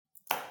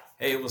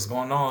Hey, what's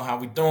going on? How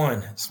we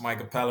doing? It's Mike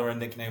Capella,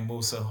 nickname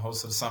Musa,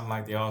 host of Something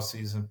Like the All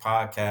Season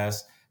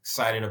podcast.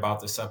 Excited about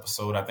this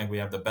episode. I think we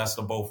have the best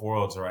of both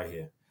worlds right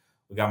here.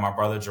 We got my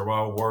brother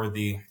Jerel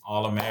Worthy,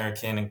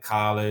 All-American in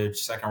college,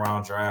 second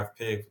round draft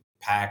pick,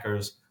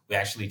 Packers. We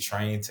actually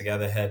trained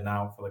together heading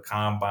out for the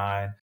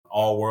combine.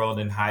 All world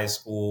in high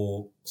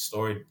school,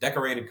 story,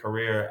 decorated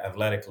career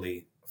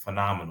athletically,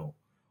 phenomenal.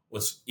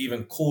 What's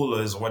even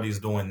cooler is what he's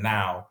doing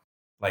now,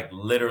 like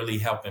literally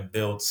helping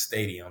build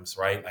stadiums,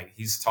 right? Like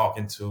he's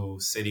talking to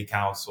city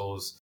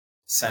councils,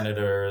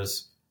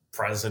 senators,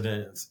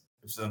 presidents,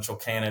 presidential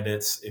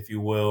candidates, if you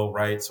will,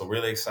 right? So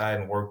really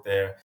exciting work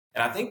there.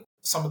 And I think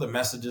some of the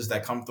messages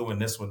that come through in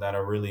this one that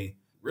are really,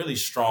 really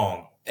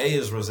strong. A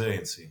is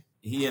resiliency.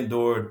 He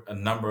endured a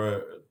number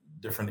of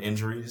different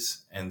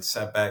injuries and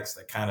setbacks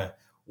that kind of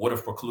would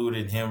have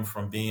precluded him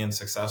from being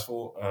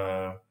successful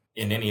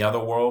in any other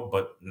world,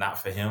 but not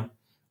for him.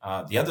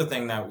 The other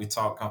thing that we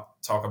talk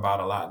about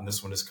a lot in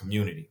this one is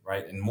community,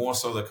 right? And more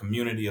so the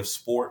community of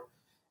sport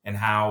and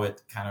how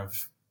it kind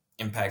of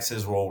impacts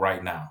his role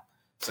right now.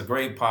 It's a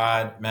great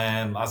pod,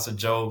 man. Lots of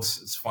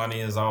jokes. It's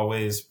funny as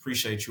always.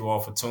 Appreciate you all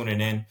for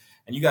tuning in.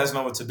 And you guys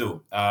know what to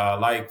do.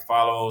 Like,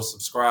 follow,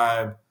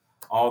 subscribe,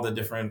 all the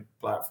different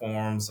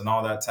platforms and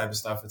all that type of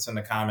stuff. It's in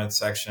the comments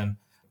section.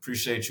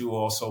 Appreciate you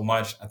all so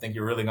much. I think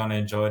you're really going to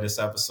enjoy this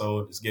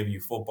episode. It's giving you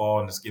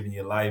football and it's giving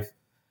you life.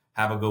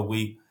 Have a good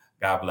week.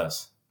 God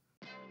bless.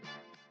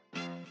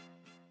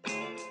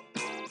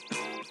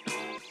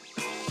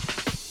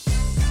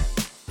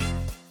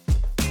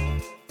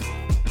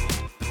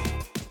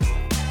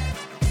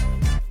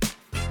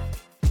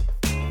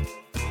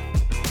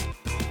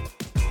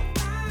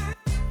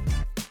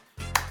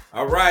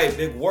 All right,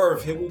 Big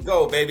Worth, here we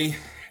go, baby.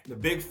 The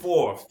Big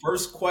Four.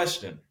 First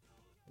question.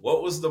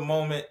 What was the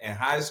moment in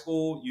high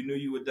school you knew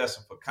you were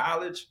destined for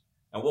college?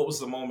 And what was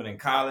the moment in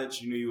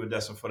college you knew you were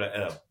destined for the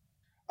L?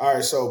 All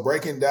right, so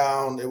breaking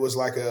down, I was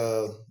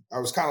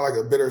kind of like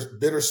a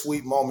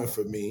bittersweet moment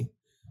for me.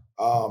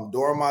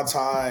 During my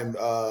time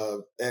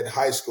at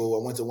high school,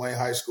 I went to Wayne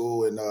High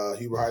School in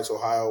Huber Heights,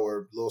 Ohio,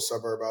 or a little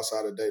suburb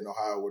outside of Dayton,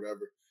 Ohio,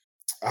 whatever.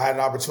 I had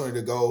an opportunity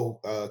to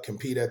go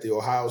compete at the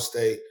Ohio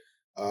State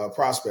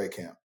prospect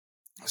camp.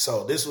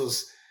 So this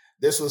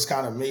was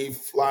kind of me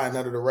flying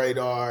under the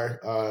radar.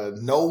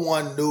 No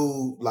one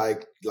knew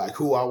like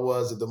who I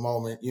was at the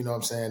moment. You know what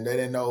I'm saying? They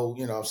didn't know,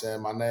 you know what I'm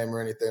saying, my name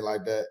or anything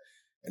like that.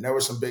 And there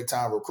were some big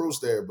time recruits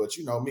there. But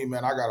you know me,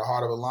 man, I got a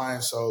heart of a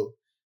lion. So,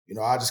 you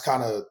know, I just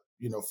kind of,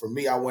 you know, for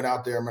me, I went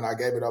out there, man, I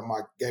gave it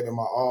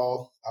my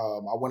all.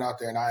 I went out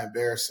there and I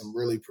embarrassed some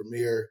really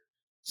premier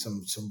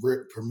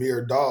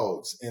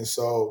dogs. And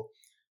so,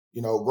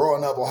 you know,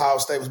 growing up, Ohio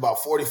State was about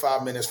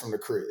 45 minutes from the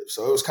crib.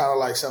 So it was kind of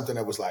like something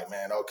that was like,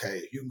 man,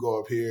 okay, you can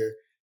go up here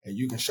and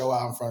you can show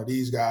out in front of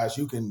these guys.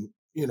 You can,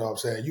 you know what I'm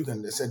saying, you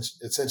can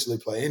essentially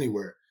play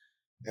anywhere.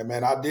 And,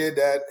 man, I did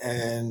that,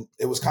 and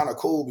it was kind of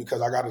cool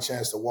because I got a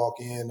chance to walk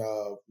in.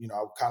 You know,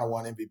 I kind of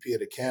won MVP of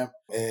the camp.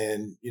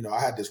 And, you know, I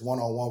had this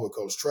one-on-one with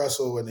Coach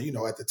Tressel. And, you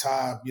know, at the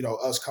time, you know,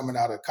 us coming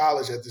out of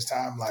college at this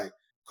time, like,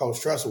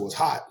 Coach Tressel was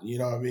hot. You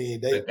know what I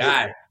mean? The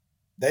guy.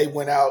 They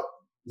went out.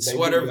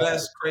 Sweater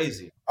vest,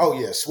 crazy. Oh,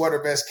 yeah,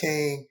 sweater vest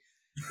king.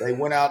 They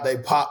went out, they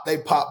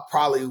popped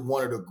probably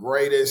one of the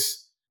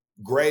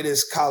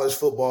greatest college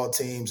football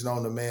teams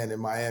known to man in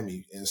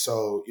Miami. And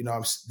so, you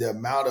know, the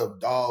amount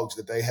of dogs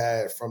that they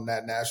had from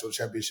that national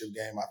championship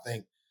game, I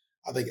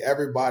think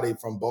everybody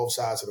from both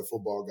sides of the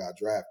football got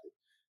drafted.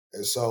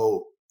 And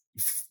so,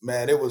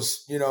 man, it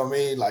was, you know what I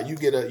mean? Like you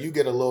get a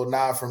little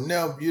nod from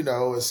them, you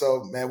know. And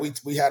so, man,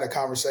 we had a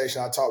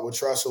conversation. I talked with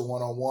Tressel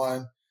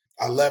one-on-one.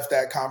 I left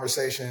that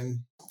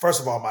conversation. First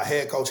of all, my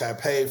head coach had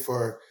paid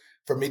for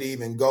me to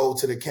even go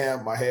to the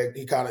camp.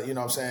 He kind of, you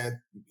know what I'm saying,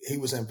 he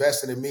was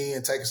investing in me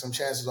and taking some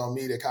chances on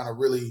me that kind of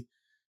really,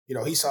 you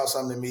know, he saw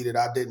something in me that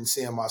I didn't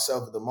see in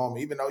myself at the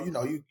moment. Even though, you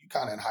know, you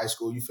kind of in high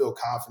school, you feel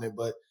confident,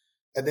 but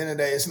at the end of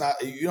the day, it's not,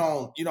 you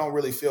don't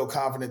really feel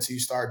confident till you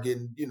start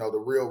getting, you know, the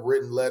real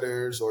written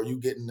letters, or you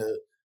getting the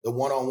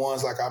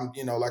one-on-ones like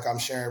I'm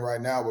sharing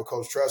right now with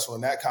Coach Tressel.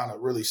 And that kind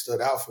of really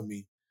stood out for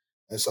me.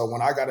 And so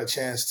when I got a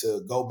chance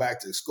to go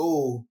back to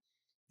school,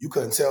 you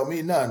couldn't tell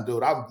me nothing,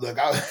 dude. I'm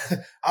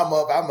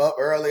up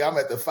early. I'm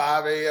at the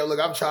 5 a.m.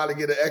 Look, I'm trying to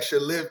get an extra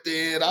lift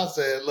in. I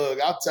said,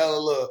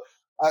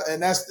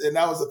 and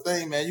that was the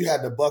thing, man. You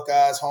had the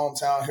Buckeyes,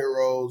 hometown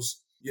heroes.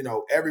 You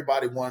know,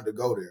 everybody wanted to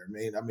go there.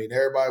 I mean,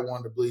 everybody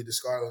wanted to bleed the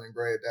scarlet and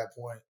gray at that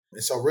point.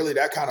 And so really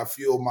that kind of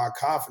fueled my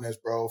confidence,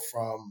 bro,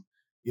 from,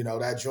 you know,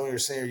 that junior,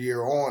 senior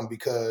year on,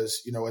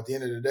 because, you know, at the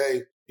end of the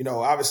day, you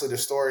know, obviously the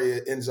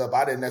story ends up,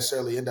 I didn't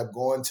necessarily end up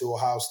going to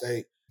Ohio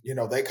State. You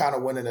know, they kind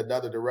of went in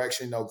another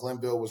direction. You know,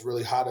 Glenville was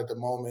really hot at the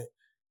moment.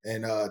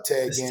 And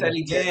Ted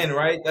Ginn,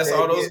 right? That's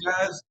all those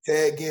guys?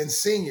 Ted Ginn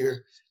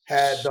Sr.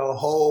 had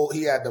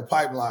the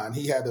pipeline.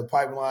 He had the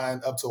pipeline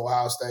up to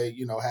Ohio State,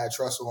 you know, had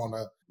Tressel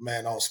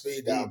on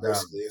speed dial,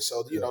 basically. And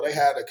so, you know, they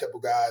had a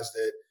couple guys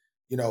that,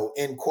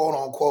 in quote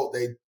unquote,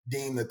 they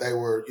deemed that they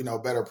were,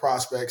 better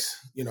prospects,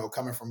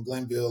 coming from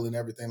Glenville and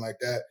everything like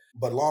that.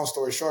 But long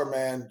story short,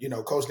 man,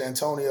 Coach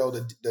D'Antonio,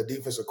 the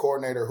defensive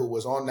coordinator who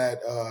was on that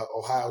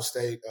Ohio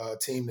State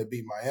team that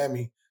beat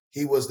Miami,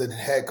 he was the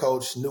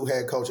new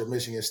head coach at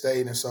Michigan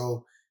State. And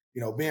so,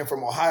 being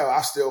from Ohio,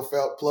 I still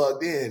felt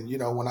plugged in,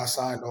 when I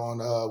signed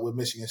on with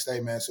Michigan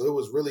State, man. So it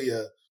was really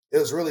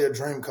a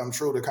dream come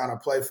true to kind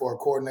of play for a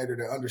coordinator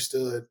that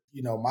understood,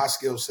 my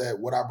skill set,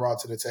 what I brought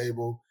to the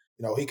table.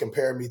 He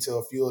compared me to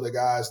a few of the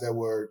guys that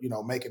were,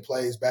 making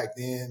plays back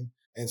then.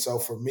 And so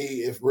for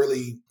me, it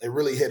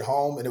really hit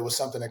home, and it was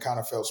something that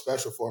kind of felt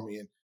special for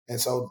me. And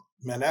so,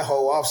 man, that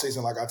whole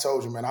offseason, like I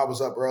told you, man, I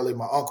was up early.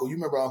 My uncle, you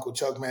remember Uncle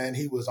Chuck, man,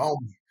 he was on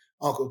me.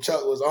 Uncle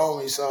Chuck was on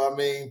me. So, I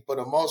mean, for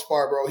the most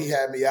part, bro, he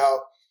had me out,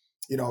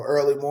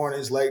 early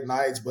mornings, late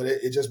nights, but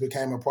it just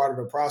became a part of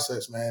the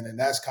process, man. And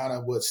that's kind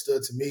of what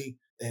stood to me.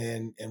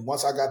 And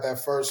once I got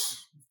that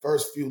first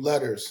few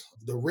letters,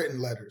 the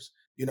written letters,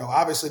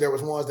 obviously there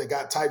was ones that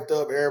got typed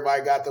up.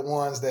 Everybody got the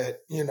ones that,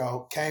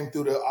 came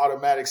through the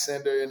automatic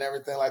sender and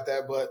everything like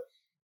that. But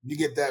you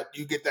get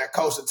that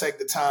coach to take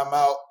the time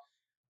out,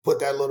 put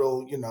that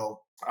little,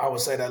 I would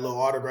say that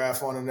little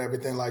autograph on it and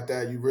everything like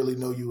that. You really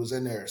knew you was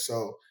in there.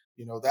 So,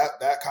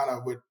 that kind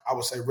of I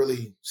would say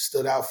really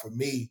stood out for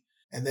me.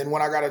 And then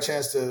when I got a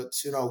chance to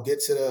get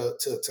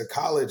to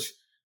college,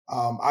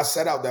 I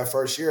set out that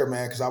first year,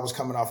 man, because I was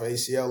coming off an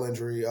ACL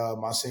injury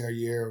my senior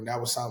year, and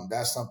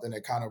that's something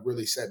that kind of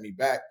really set me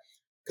back.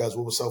 Because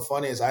what was so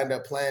funny is I ended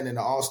up playing in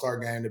the All-Star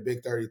game, the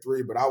Big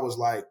 33, but I was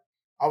like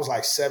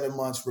 7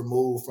 months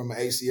removed from an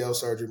ACL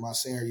surgery my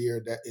senior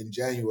year in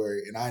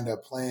January, and I ended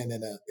up playing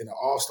in an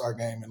All-Star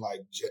game in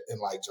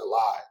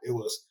July. It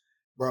was,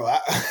 bro.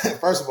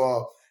 First of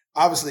all,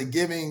 obviously,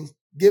 given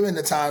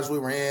the times we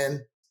were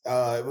in.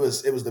 It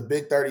was the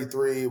Big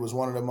 33. It was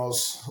one of the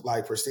most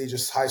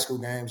prestigious high school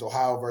games,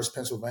 Ohio versus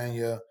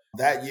Pennsylvania.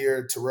 That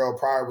year, Terrell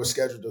Pryor was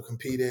scheduled to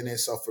compete in it.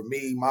 So for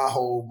me, my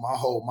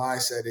whole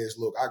mindset is,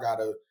 look, I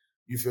gotta,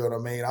 you feel what I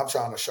mean? I'm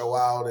trying to show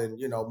out and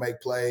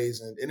make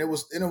plays, and it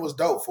was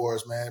dope for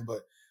us, man.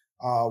 But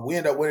we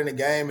ended up winning the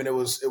game, and it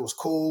was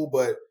cool.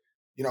 But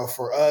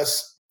for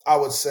us, I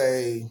would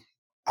say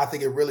I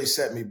think it really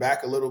set me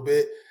back a little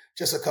bit,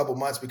 just a couple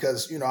months,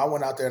 because I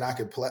went out there and I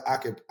could play, I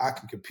can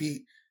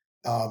compete.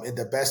 In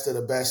the best of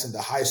the best in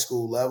the high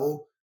school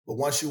level. But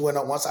once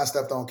I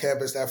stepped on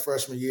campus that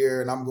freshman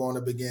year, and I'm going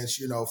up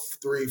against,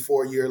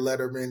 3-4 year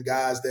letterman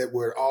guys that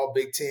were all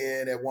Big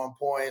Ten at one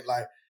point,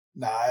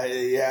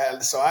 yeah.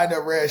 So I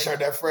never redshirt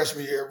that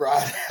freshman year, bro.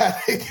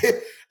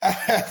 I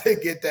had to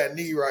get that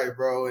knee right,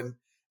 bro. And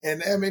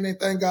I mean, and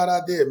thank God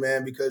I did,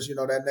 man, because,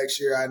 that next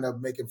year I ended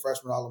up making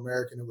freshman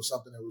All-American. It was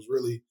something that was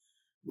really,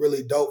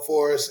 really dope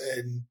for us.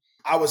 And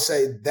I would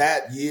say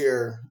that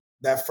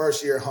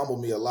first year humbled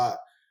me a lot.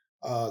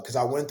 Because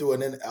I went through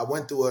an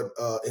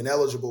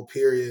ineligible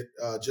period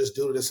just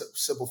due to the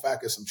simple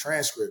fact of some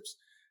transcripts.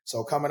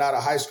 So coming out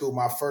of high school,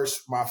 my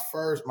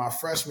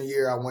freshman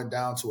year, I went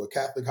down to a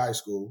Catholic high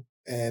school,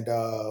 and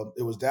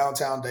it was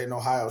downtown Dayton,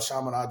 Ohio,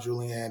 Chaminade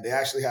Julienne. They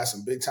actually had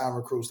some big time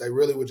recruits. They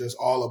really were just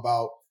all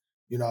about,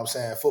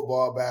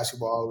 football,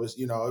 basketball.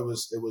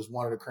 It was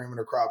one of the cream of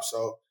the crop.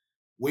 So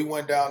we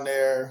went down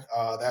there.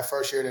 That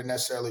first year didn't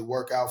necessarily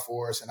work out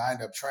for us, and I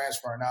ended up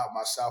transferring out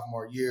my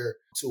sophomore year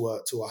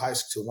to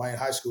Wayne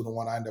High School, the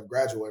one I ended up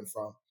graduating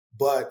from.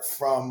 But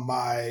from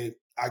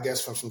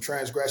some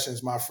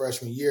transgressions my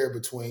freshman year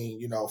between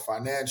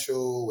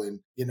financial and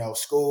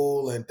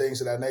school and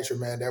things of that nature,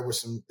 man, there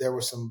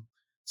were some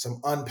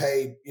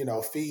unpaid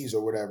fees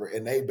or whatever,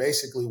 and they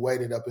basically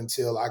waited up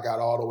until I got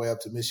all the way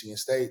up to Michigan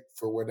State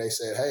for where they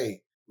said,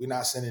 hey, we're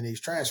not sending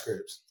these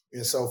transcripts.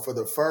 And so for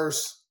the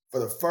first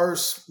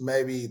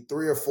maybe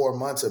 3 or 4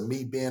 months of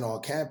me being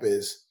on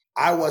campus,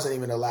 I wasn't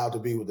even allowed to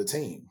be with the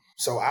team.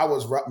 So I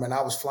was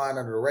flying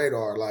under the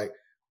radar,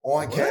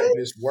 on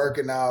campus,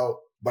 working out,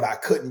 but I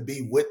couldn't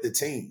be with the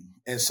team.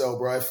 And so,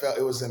 bro,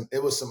 it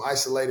was some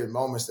isolated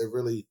moments that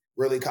really,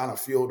 really kind of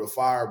fueled the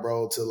fire,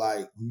 bro,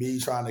 to me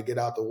trying to get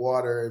out the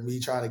water and me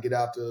trying to get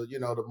out the,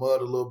 the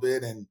mud a little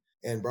bit.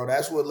 And bro,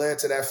 that's what led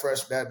to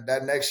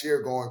that next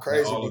year going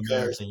crazy. The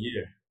All-American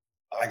year.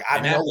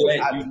 I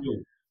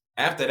knew.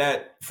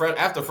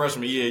 After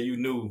freshman year, you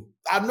knew.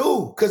 I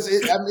knew because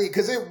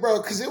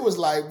it was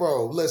like,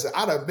 bro, listen,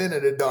 I'd have been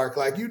in the dark.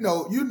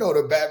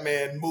 The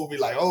Batman movie,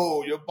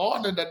 oh, you're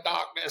born in the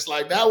darkness.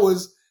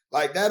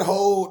 That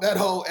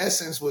whole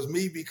essence was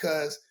me,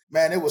 because,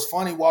 man, it was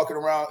funny walking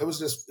around. It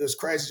was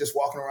crazy just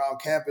walking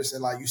around campus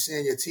and you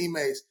seeing your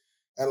teammates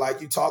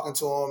and you talking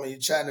to them and you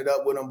chatting it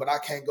up with them, but I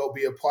can't go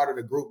be a part of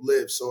the group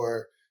lifts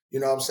or, you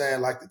know what I'm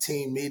saying, the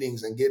team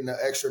meetings and getting the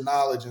extra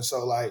knowledge. And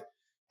so I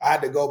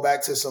had to go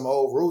back to some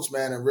old roots,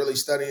 man, and really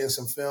studying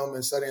some film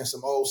and studying some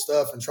old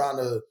stuff and trying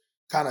to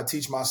kind of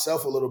teach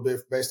myself a little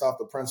bit based off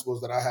the principles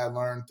that I had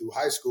learned through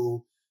high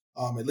school,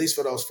 at least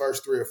for those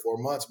first 3 or 4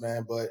 months,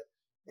 man. But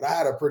I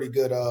had a pretty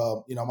good,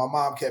 my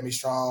mom kept me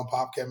strong,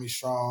 Pop kept me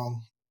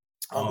strong.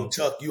 Uncle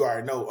Chuck, you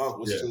already know,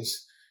 Uncle was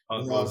just, you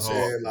know what I'm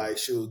saying,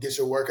 shoot, get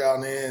your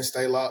workout in,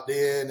 stay locked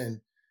in,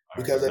 and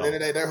because at the end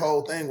of the day, their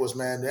whole thing was,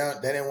 man,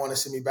 they didn't want to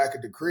see me back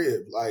at the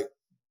crib. Like,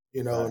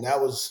 you know, and that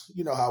was,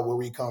 you know, where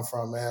we come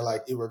from, man.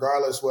 Like,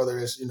 regardless whether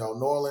it's, you know,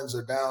 New Orleans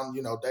or down,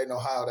 you know, Dayton,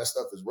 Ohio, that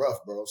stuff is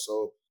rough, bro.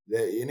 So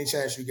any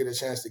chance you get a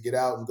chance to get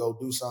out and go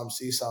do something,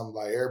 see something,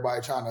 like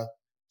everybody trying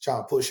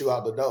to push you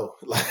out the door.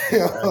 Like, you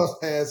know what I'm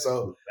saying?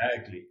 So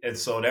exactly. And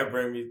so that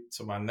brings me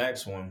to my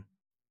next one.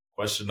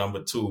 Question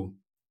number 2.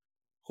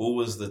 Who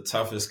was the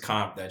toughest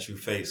comp that you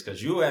faced?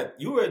 Because you were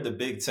at the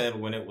Big Ten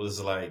when it was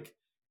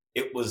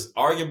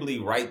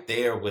arguably right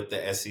there with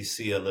the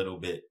SEC a little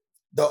bit.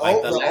 The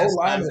old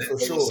lineman for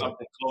sure.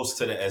 Something close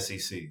to the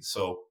SEC.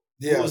 So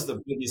who was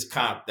the biggest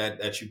comp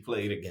that you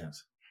played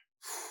against?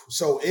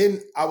 So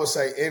I would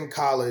say in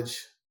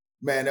college,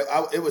 man,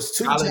 it was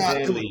 2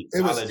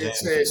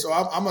 times. So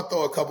I'm gonna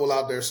throw a couple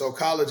out there. So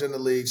college and the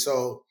league.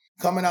 So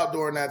coming out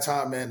during that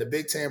time, man, the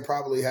Big Ten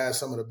probably has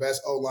some of the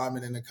best O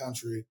linemen in the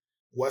country.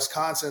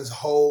 Wisconsin's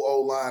whole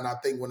O line, I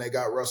think, when they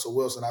got Russell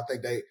Wilson, I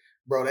think they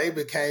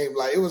became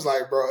like, it was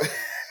like, bro,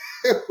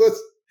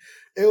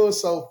 it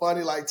was so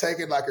funny, like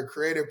taking like a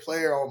creative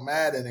player on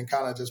Madden and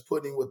kind of just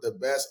putting him with the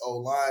best O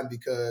line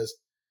because,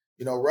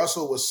 you know,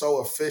 Russell was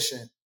so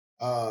efficient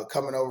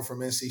coming over from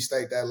NC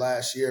State that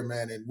last year,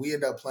 man. And we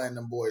ended up playing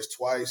them boys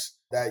twice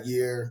that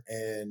year.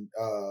 And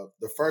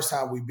the first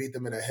time we beat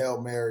them in a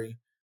Hail Mary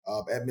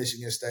at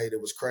Michigan State,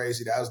 it was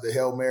crazy. That was the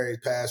Hail Mary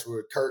pass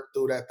where Kurt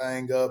threw that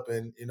thing up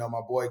and, you know,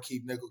 my boy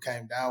Keith Nickel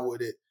came down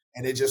with it.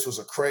 And it just was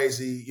a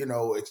crazy,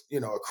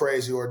 a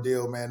crazy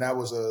ordeal, man. That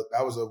was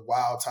a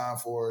wild time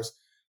for us.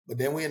 But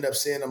then we end up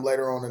seeing them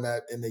later on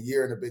in the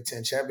year in the Big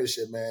Ten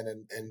championship, man.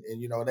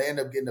 And you know, they end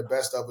up getting the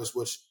best of us,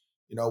 which,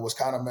 you know, was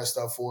kind of messed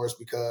up for us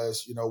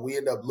because, you know, we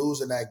end up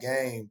losing that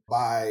game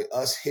by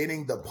us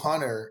hitting the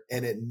punter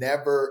and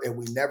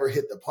we never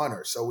hit the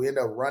punter. So we end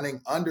up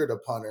running under the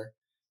punter.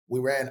 We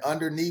ran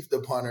underneath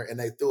the punter and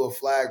they threw a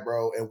flag,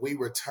 bro. And we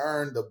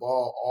returned the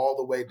ball all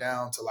the way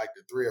down to like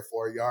the 3 or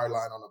 4 yard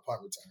line on the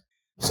punt return.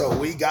 So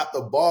we got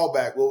the ball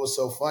back. What was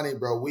so funny,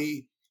 bro?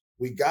 We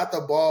got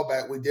the ball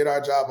back. We did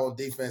our job on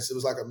defense. It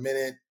was like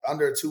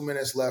under 2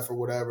 minutes left or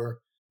whatever.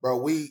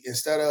 Bro,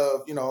 instead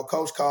of, you know, a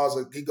coach calls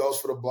it, he goes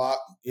for the block,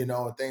 you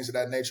know, and things of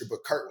that nature.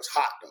 But Kurt was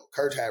hot, though.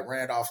 Kurt had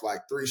ran off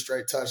like 3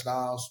 straight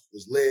touchdowns,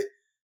 was lit.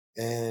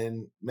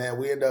 And, man,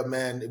 we end up,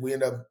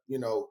 you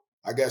know,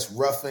 I guess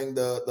roughing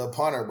the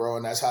punter, bro.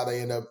 And that's how they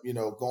end up, you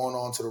know, going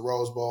on to the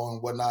Rose Bowl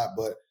and whatnot.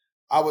 But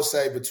I would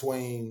say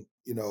between,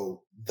 you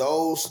know,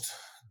 those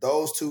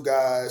 2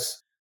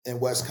 guys in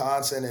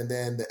Wisconsin and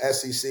then the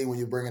SEC, when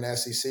you bring in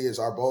SEC, is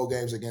our bowl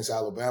games against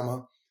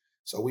Alabama.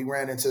 So we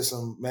ran into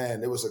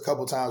there was a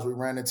couple times we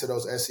ran into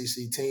those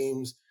SEC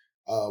teams.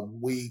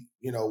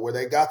 Where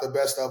they got the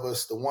best of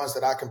us, the ones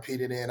that I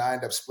competed in, I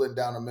ended up splitting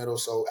down the middle.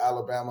 So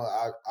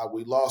Alabama,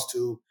 we lost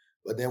to,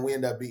 but then we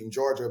ended up beating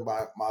Georgia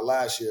by my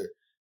last year.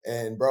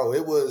 And bro,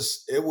 it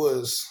was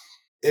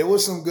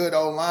some good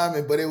old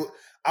linemen, but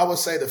I would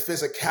say the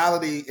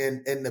physicality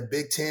in the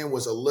Big Ten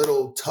was a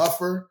little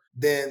tougher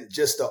than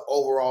just the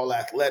overall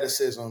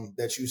athleticism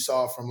that you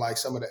saw from like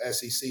some of the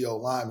SEC O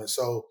linemen.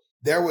 So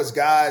there was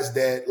guys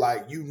that,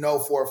 like, you know,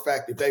 for a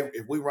fact,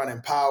 if we run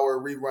in power,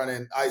 we run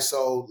in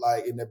ISO,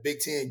 like in the Big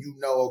Ten, you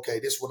know, okay,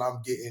 this is what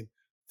I'm getting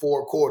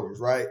 4 quarters,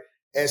 right?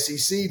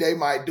 SEC, they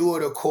might do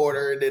it a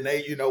quarter and then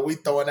they, you know, we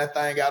throwing that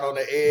thing out on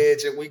the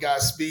edge and we got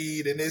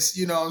speed and this,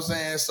 you know what I'm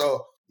saying?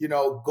 So, you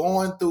know,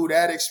 going through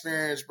that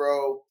experience,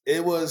 bro,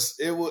 it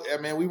was, I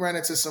mean, we ran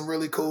into some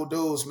really cool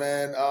dudes,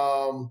 man.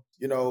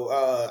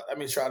 Let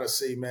me try to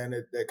see, man,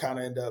 that kind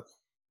of end up,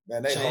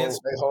 man, they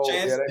hold.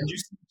 Chance, did you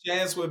see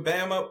Chance with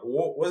Bama?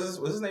 What's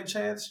his name?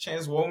 Chance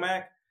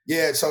Womack?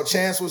 Yeah, so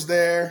Chance was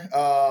there.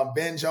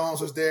 Ben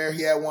Jones was there.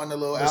 He had won the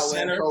little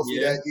Outland Trophy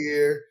that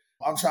year.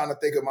 I'm trying to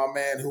think of my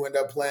man who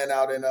ended up playing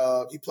out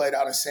he played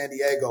out in San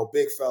Diego,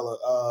 big fella.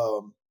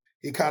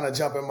 He kind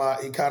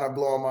of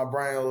blowing my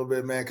brain a little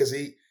bit, man, because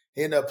he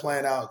ended up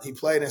playing out. He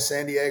played in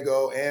San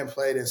Diego and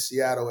played in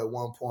Seattle at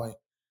one point.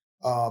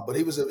 But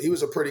he was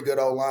a pretty good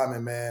old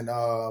lineman, man.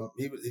 I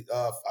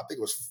think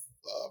it was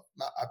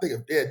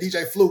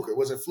DJ Fluker.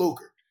 Was it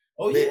Fluker?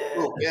 Oh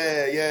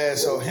yeah. Yeah.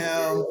 So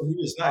him, he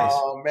was nice.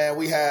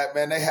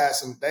 Man, they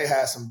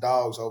had some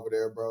dogs over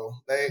there, bro.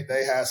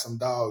 They had some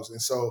dogs,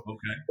 and so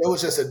it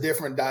was just a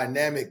different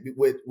dynamic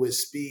with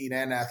speed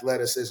and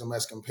athleticism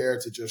as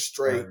compared to just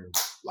straight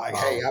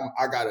hey,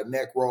 I got a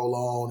neck roll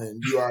on,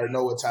 and you already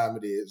know what time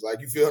it is.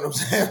 Like, you feel what I'm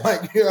saying?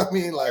 Like, you know what I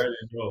mean? Like,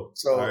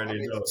 so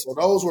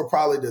those were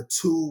probably the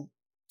two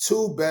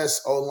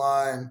best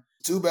O-line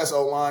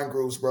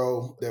groups,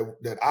 bro,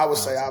 that I would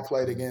say I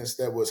played against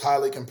that was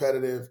highly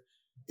competitive.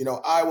 You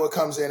know, Iowa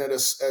comes in at a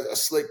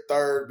slick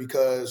third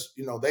because,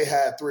 you know, they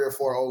had 3 or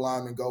 4 O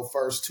linemen go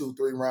first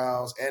 2-3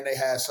 rounds, and they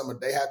had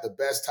the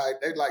best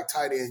they like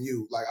tight end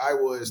U. Like,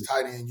 Iowa is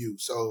tight end U.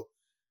 So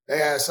they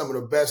had some of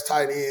the best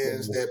tight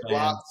ends that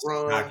block,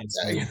 run.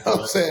 You know what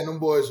I'm saying? Them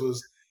boys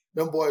was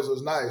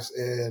nice.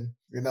 And,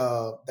 you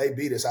know, they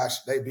beat us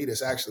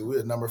actually. We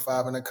were number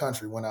 5 in the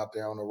country, went out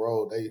there on the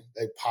road. They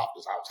popped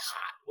us. I was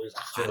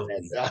hot. It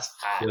was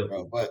hot,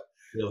 bro. But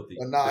no,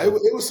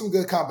 it was some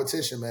good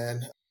competition,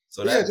 man.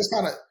 So But yeah, that just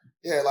kind of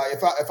like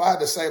if I had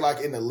to say like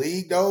in the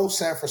league though,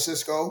 San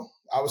Francisco,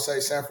 I would say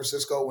San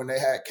Francisco when they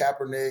had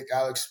Kaepernick,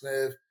 Alex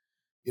Smith.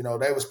 You know,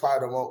 they was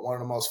probably one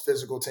of the most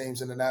physical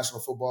teams in the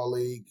National Football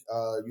League.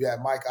 You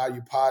had Mike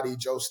Iupati,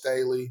 Joe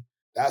Staley.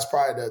 That's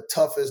probably the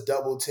toughest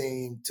double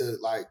team to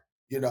like,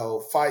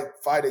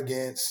 fight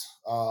against.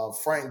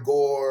 Frank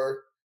Gore,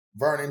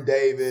 Vernon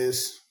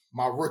Davis,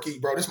 my rookie,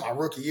 bro. This is my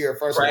rookie year.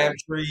 First of all,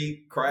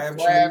 Crabtree.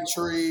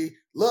 Crabtree.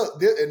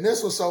 Look, and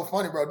this was so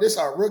funny, bro. This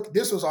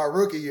was our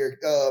rookie year,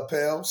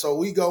 pal. So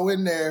we go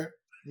in there,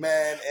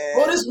 man,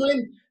 and This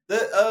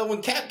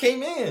when Cap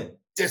came in.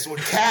 This when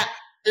Cap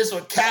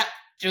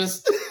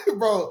just,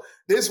 bro.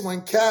 This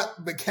when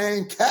Cap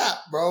became Cap,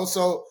 bro.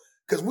 So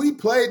because we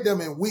played them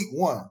in week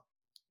one,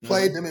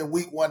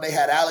 They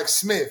had Alex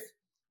Smith,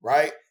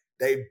 right?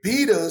 They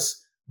beat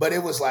us, but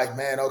it was like,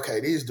 man,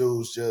 okay, these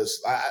dudes just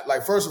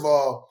like. First of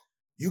all,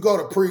 you go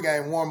to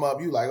pregame warm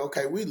up, you like,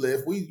 okay, we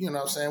you know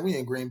what I'm saying, we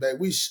in Green Bay,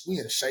 we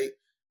in shape.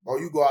 Bro,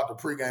 you go out to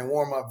pregame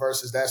warm up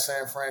versus that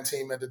San Fran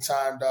team at the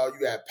time, dog.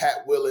 You got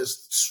Pat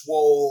Willis,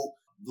 swole,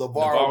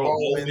 LeVar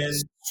Bowman,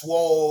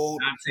 swole,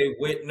 Dante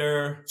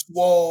Whitner,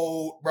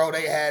 swole. Bro,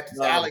 they had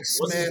Alex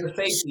Smith, the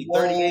safety,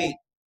 swole.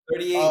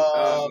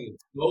 38,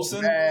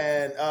 Wilson.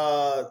 Man,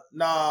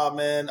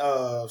 man.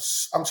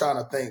 I'm trying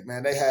to think,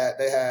 man. They had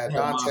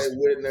Dante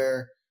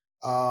Whitner.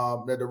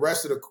 The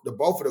rest of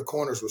both of the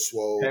corners were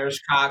swole.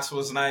 Parrish Cox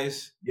was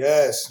nice.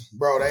 Yes,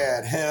 bro. They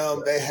had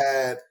him. They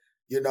had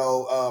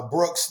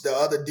Brooks, the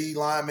other D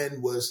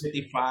lineman, was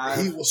 55.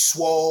 He was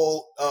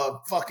swole.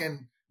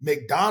 Fucking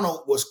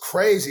McDonald was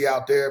crazy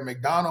out there.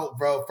 McDonald,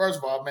 bro. First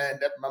of all, man,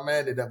 my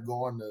man ended up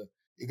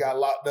he got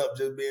locked up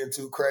just being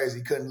too crazy.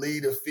 He couldn't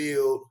leave the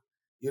field.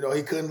 He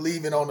couldn't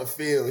leave it on the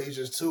field. He's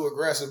just too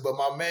aggressive. But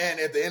my man,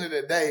 at the end of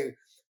the day,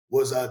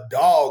 was a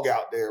dog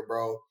out there,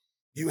 bro.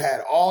 You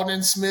had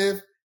Alden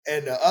Smith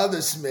and the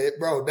other Smith,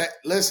 bro.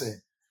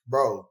 Listen,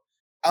 bro,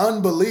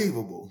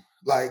 unbelievable.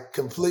 Like,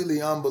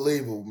 completely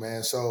unbelievable,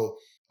 man. So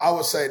I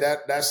would say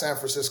that San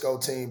Francisco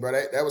team, bro,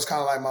 that was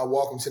kind of like my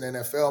welcome to the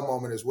NFL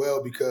moment as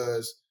well,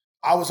 because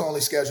I was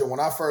only scheduled when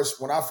I first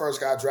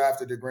got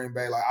drafted to Green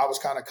Bay. Like, I was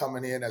kind of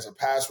coming in as a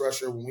pass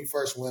rusher when we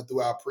first went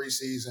through our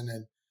preseason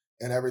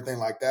and everything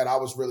like that. I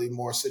was really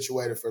more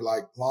situated for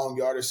like long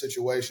yardage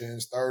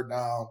situations, third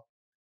down.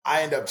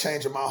 I ended up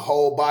changing my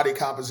whole body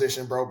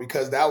composition, bro,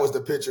 because that was the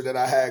picture that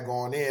I had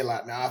going in.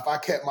 Like, now, if I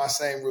kept my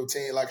same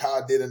routine like how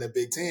I did in the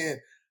Big Ten,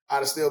 I'd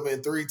have still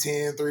been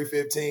 310,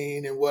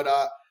 315 and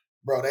whatnot.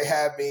 Bro, they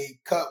had me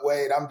cut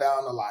weight. I'm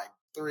down to like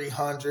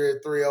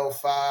 300,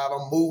 305.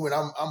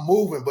 I'm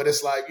moving, but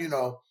it's like, dude,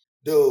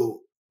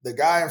 the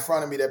guy in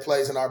front of me that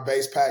plays in our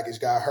base package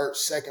got hurt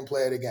second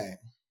play of the game.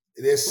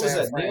 It is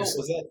San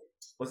Francisco.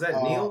 Was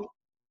that Neil?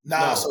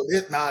 Nah,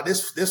 no.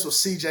 This was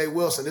CJ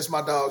Wilson. This is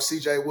my dog,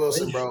 CJ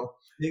Wilson, bro.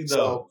 Big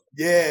dog.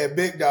 Yeah,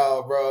 big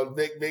dog, bro.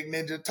 Big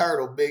Ninja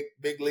Turtle,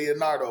 big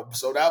Leonardo.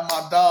 So that was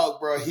my dog,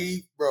 bro.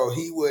 He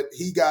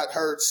got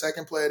hurt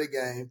second play of the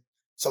game.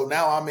 So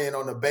now I'm in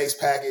on the base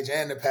package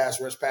and the pass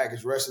rush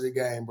package rest of the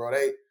game, bro.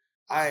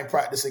 I ain't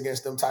practiced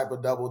against them type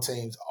of double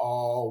teams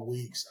all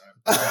week, son.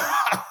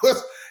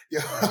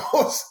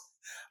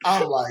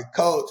 I'm like,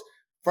 coach,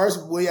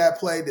 first we had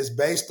played this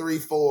base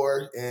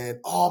 3-4 and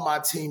all my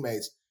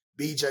teammates,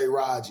 BJ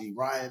Raji,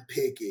 Ryan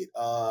Pickett.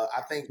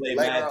 I think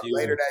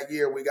later that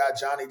year we got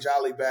Johnny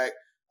Jolly back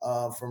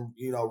from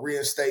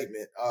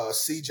reinstatement.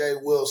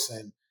 CJ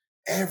Wilson.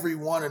 Every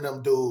one of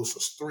them dudes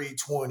was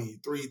 320,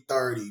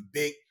 330,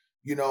 big.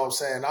 You know what I'm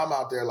saying? I'm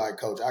out there like,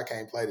 coach, I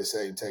can't play the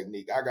same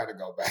technique. I got to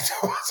go back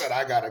to. I said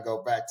I got to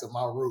go back to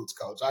my roots,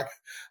 coach.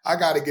 I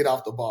got to get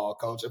off the ball,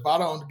 coach. If I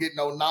don't get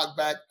no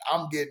knockback,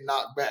 I'm getting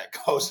knocked back,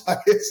 coach.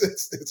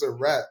 It's a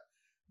wrap.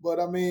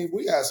 But I mean,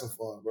 we had some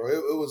fun, bro.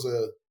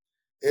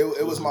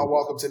 It was my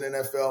welcome to the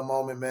NFL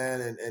moment, man,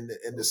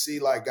 and to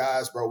see like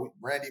guys, bro.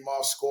 Randy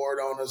Moss scored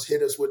on us,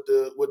 hit us with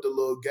the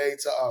little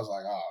gates. I was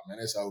like, oh man,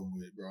 it's over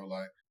with, bro.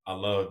 Like, I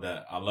love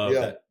that.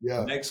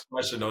 Yeah. Next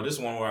question though, this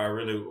one where I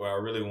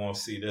really want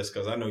to see this,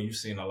 because I know you've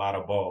seen a lot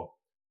of ball.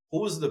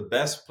 Who was the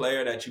best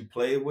player that you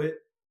played with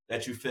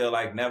that you feel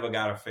like never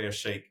got a fair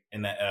shake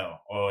in the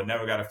L or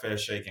never got a fair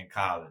shake in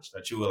college?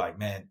 That you were like,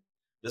 man,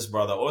 this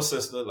brother or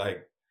sister,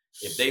 like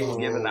if they were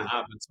given the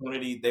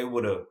opportunity, they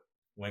would have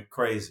went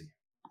crazy.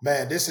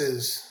 Man,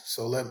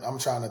 I'm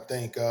trying to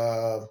think.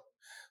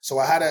 So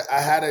I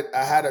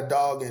had a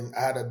dog.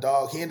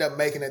 He ended up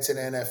making it to the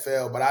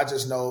NFL, but I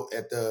just know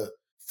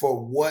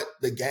for what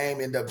the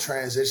game ended up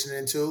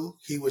transitioning to,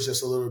 he was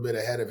just a little bit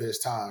ahead of his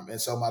time.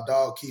 And so my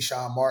dog,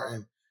 Keyshawn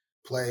Martin,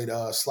 played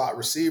slot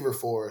receiver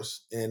for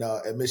us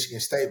at Michigan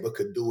State, but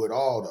could do it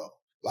all, though.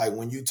 Like,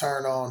 when you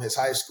turn on his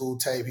high school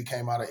tape, he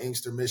came out of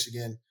Inkster,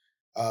 Michigan.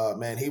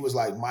 Man, he was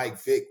like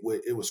Mike Vick.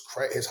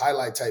 His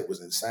highlight tape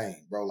was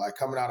insane, bro. Like,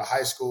 coming out of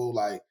high school,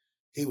 like,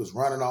 he was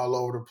running all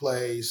over the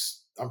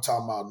place. I'm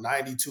talking about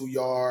 92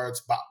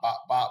 yards, bop,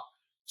 bop, bop,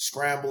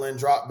 scrambling,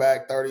 drop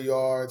back 30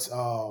 yards.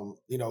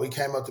 He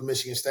came up to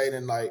Michigan State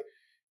and like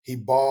he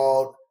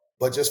balled,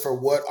 But just for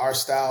what our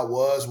style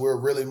was,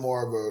 we're really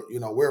more of a,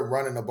 we're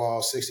running the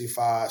ball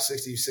 65%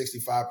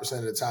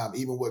 of the time.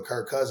 Even with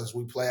Kirk Cousins,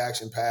 we play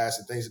action pass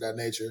and things of that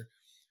nature.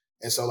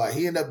 And so like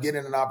he ended up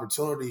getting an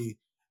opportunity,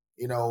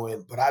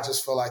 but I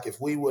just feel like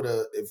even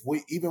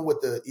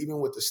with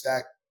the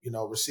stack,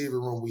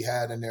 receiver room we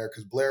had in there,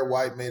 because Blair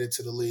White made it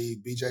to the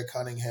league, BJ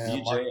Cunningham,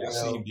 BJ, I Martindale.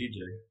 seen BJ.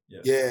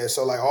 Yeah,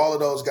 so like all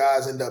of those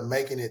guys end up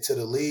making it to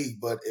the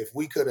league. But if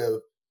we could have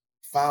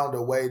found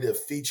a way to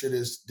feature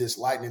this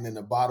lightning in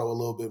the bottle a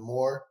little bit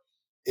more,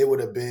 it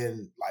would have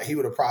been like he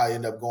would have probably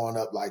ended up going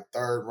up like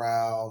third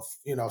round,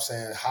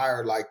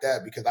 higher like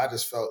that, because I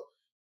just felt,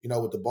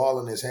 with the ball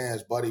in his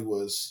hands, Buddy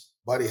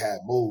had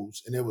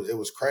moves, and it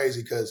was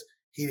crazy because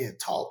he didn't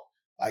talk.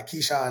 Like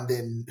Keyshawn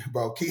didn't,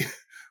 bro.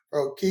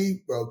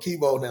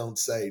 Kebo don't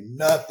say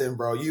nothing,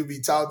 bro. You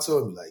be talking to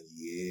him like,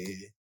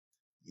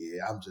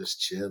 yeah, I'm just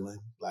chilling.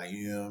 Like,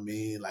 you know what I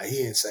mean? Like he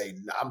didn't say.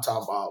 I'm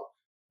talking about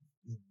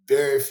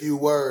very few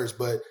words,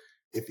 but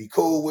if he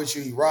cool with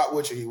you, he rock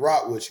with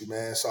you,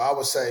 man. So I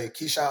would say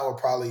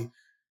Keyshawn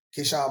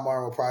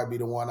Martin would probably be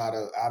the one out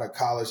of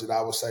college that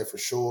I would say for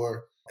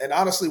sure. And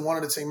honestly, one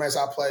of the teammates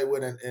I played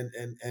with in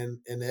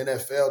the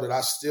NFL that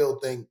I still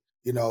think,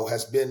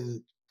 has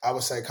been, I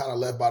would say, kind of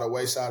left by the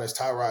wayside is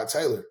Tyrod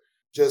Taylor.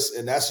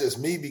 And that's just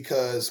me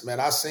because,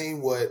 man, I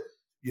seen what,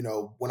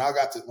 when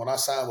I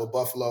signed with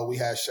Buffalo, we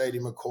had Shady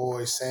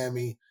McCoy,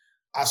 Sammy.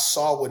 I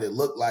saw what it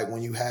looked like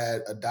when you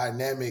had a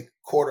dynamic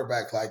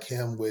quarterback like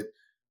him with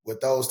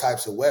those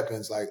types of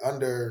weapons. Like I'm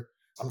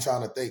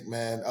trying to think,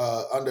 man.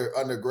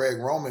 Under Greg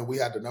Roman, we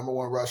had the number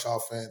one rush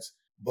offense.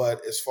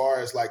 But as far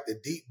as like the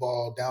deep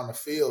ball down the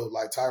field,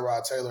 like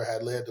Tyrod Taylor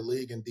had led the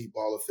league in deep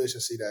ball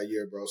efficiency that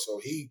year, bro. So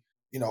he,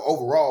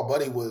 overall,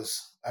 Buddy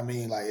was, I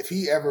mean, like if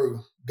he ever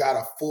got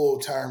a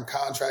full-term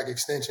contract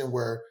extension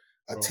where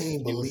a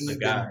team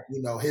believed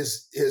in,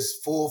 his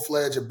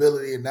full-fledged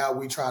ability, and now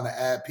we trying to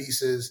add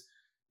pieces,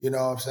 you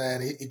know what I'm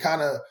saying? He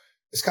kind of,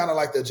 it's kind of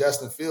like the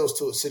Justin Fields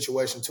to a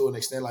situation to an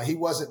extent. Like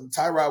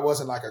Tyrod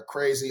wasn't like a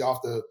crazy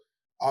off the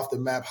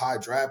map high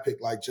draft pick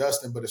like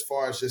Justin, but as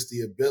far as just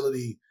the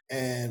ability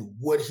and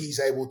what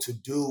he's able to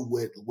do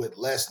with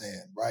less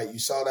than, right? You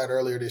saw that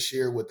earlier this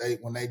year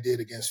when they did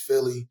against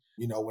Philly.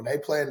 When they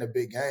play in the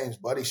big games,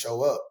 Buddy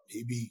show up.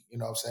 He be, you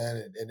know what I'm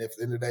saying? And if at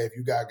the end of the day, if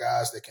you got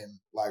guys that can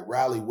like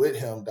rally with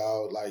him,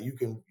 dog, like you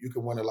can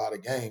win a lot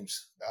of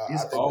games.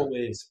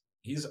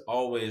 He's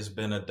always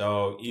been a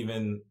dog,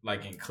 even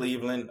like in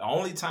Cleveland. The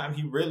only time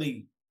he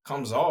really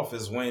comes off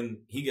is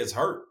when he gets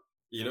hurt.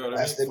 You know what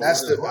I mean?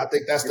 I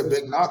think that's the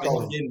big knock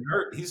on him. Getting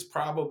hurt, he's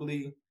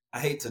probably. I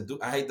hate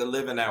to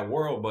live in that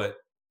world, but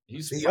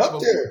he's up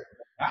there.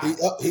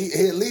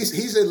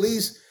 He's at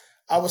least.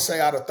 I would say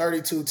out of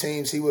 32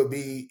 teams, he would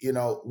be,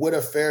 with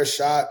a fair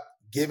shot,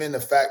 given the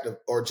fact of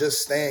or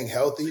just staying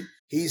healthy.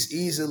 He's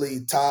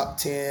easily top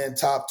 10,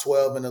 top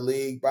 12 in the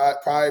league,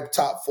 probably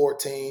top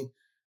 14.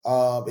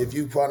 If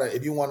you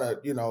want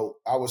to,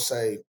 I would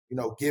say,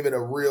 give it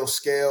a real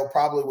scale,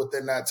 probably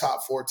within that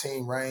top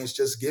 14 range,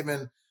 just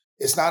given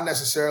it's not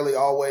necessarily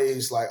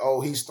always like,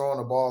 oh, he's throwing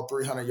the ball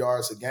 300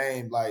 yards a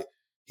game. Like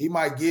he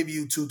might give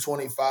you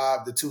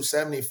 225 to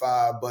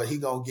 275, but he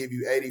going to give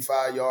you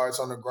 85 yards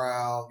on the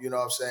ground. You know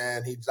what I'm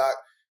saying?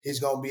 He's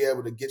going to be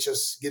able to get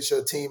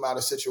your team out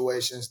of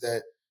situations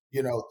that,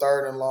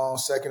 third and long,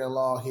 second and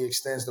long, he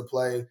extends the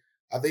play.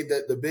 I think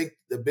that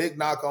the big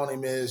knock on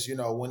him is,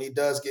 when he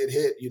does get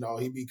hit,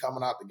 he be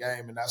coming out the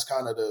game, and that's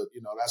kind of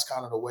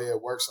the way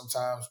it works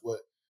sometimes.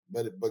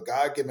 But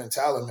God-given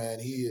talent, man,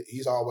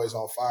 he's always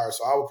on fire.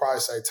 So I would probably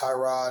say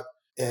Tyrod,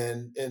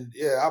 and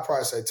yeah, I'll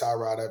probably say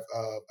Tyrod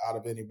out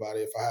of anybody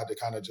if I had to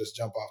kind of just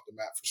jump off the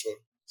map for sure.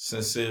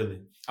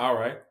 Sincerely. All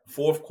right.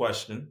 Fourth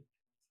question: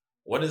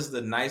 what is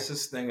the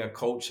nicest thing a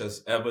coach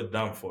has ever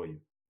done for you?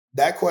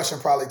 That question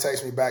probably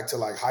takes me back to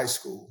like high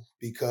school,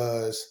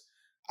 because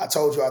I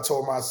told you I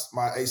tore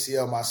my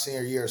ACL my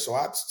senior year. So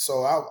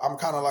I'm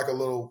kind of like a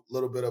little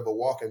bit of a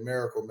walking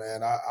miracle,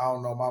 man. I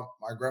don't know.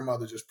 My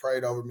grandmother just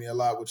prayed over me a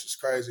lot, which is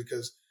crazy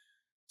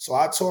so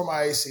I tore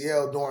my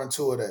ACL during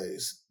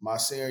two-a-days my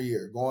senior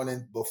year, going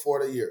in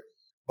before the year.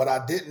 But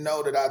I didn't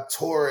know that I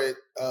tore it.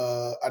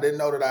 I didn't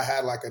know that I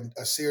had like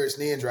a serious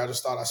knee injury. I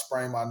just thought I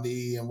sprained my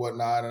knee and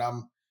whatnot. And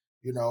I'm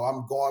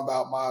going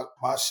about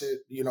my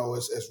shit,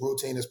 as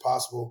routine as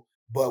possible.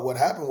 But what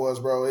happened was,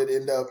 bro, it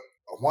ended up,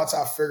 once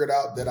I figured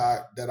out that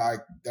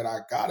I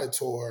got it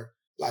tore,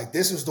 like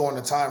this was during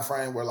the time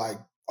frame where like,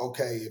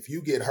 okay, if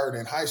you get hurt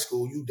in high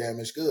school, you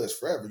damaged goods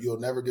forever. You'll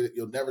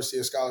never see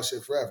a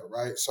scholarship forever,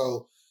 right?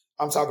 So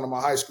I'm talking to my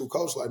high school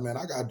coach, like, man,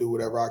 I gotta do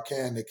whatever I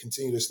can to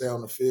continue to stay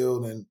on the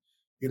field, and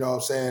you know what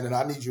I'm saying, and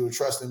I need you to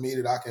trust in me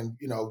that I can,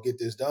 get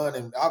this done.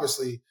 And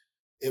obviously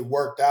it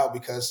worked out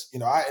because,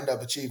 I ended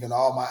up achieving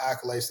all my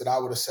accolades that I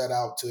would have set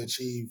out to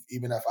achieve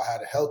even if I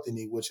had a healthy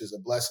knee, which is a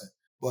blessing.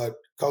 But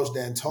Coach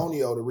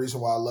D'Antonio, the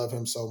reason why I love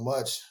him so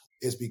much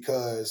is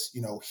because,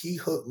 he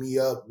hooked me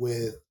up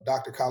with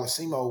Dr.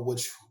 Colosimo,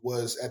 which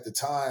was at the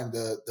time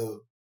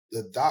the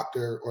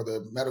doctor or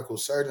the medical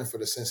surgeon for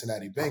the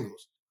Cincinnati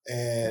Bengals.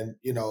 And,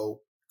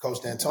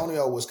 Coach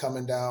D'Antonio was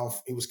coming down.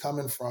 He was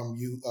coming from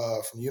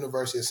the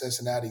University of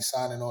Cincinnati,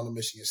 signing on to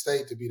Michigan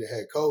State to be the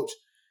head coach,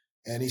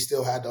 and he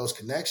still had those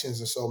connections.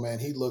 And so, man,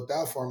 he looked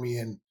out for me.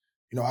 And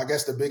I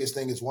guess the biggest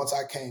thing is once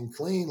I came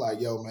clean,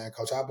 like, yo, man,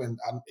 Coach,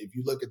 if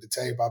you look at the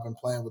tape, I've been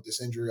playing with this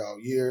injury all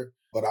year,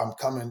 but I'm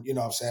coming, you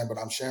know what I'm saying? But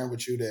I'm sharing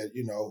with you that,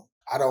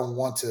 I don't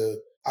want to,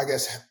 I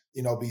guess,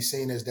 be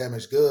seen as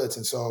damaged goods.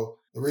 And so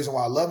the reason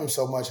why I love him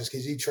so much is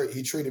because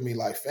he treated me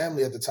like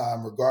family at the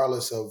time,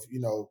 regardless of,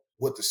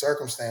 what the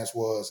circumstance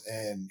was,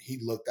 and he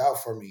looked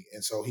out for me.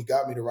 And so he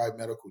got me the right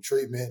medical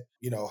treatment,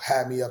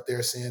 had me up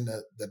there seeing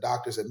the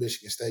doctors at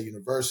Michigan State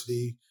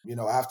University.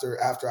 After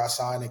I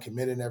signed and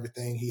committed and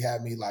everything, he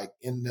had me like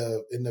in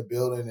the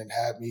building and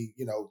had me,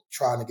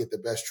 trying to get the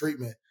best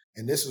treatment.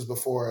 And this was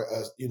before,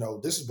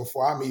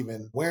 I'm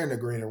even wearing the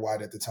green and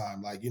white at the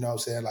time. Like, you know what I'm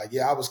saying? Like,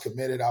 yeah, I was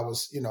committed. I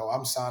was,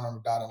 I'm signed on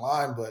the dotted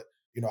line, but,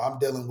 I'm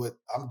dealing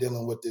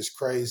with this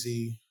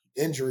crazy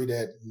injury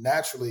that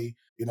naturally,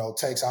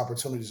 takes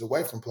opportunities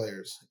away from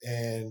players.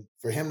 And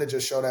for him to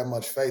just show that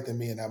much faith in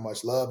me and that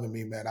much love in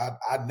me, man,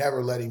 I'd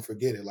never let him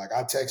forget it. Like,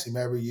 I text him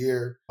every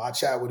year. I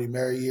chat with him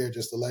every year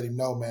just to let him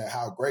know, man,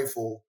 how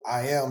grateful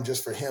I am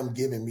just for him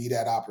giving me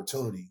that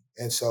opportunity.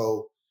 And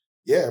so,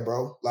 yeah,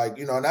 bro, like,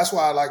 and that's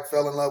why I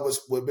fell in love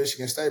with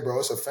Michigan State, bro.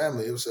 It's a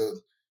family.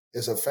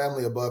 It's a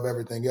family above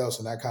everything else.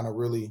 And that kind of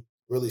really,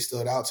 really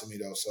stood out to me,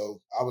 though.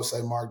 So I would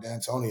say Mark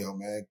D'Antonio,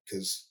 man,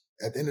 because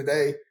at the end of the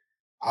day,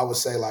 I would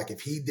say, like,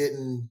 if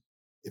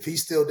he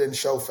still didn't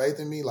show faith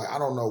in me, like, I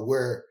don't know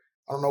where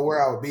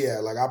I would be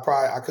at. Like,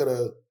 I could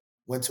have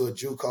went to a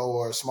JUCO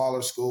or a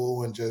smaller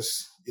school and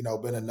just, been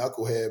a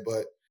knucklehead.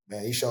 But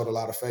man, he showed a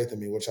lot of faith in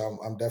me, which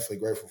I'm definitely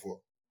grateful for.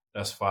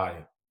 That's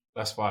fire.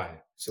 That's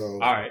fire. So, all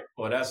right.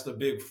 Well, that's the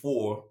big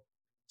four.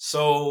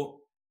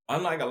 So,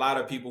 unlike a lot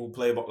of people who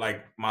play,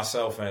 like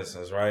myself, for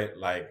instance, right?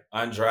 Like,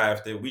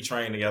 undrafted, we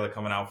trained together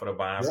coming out for the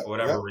Bayern for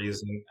whatever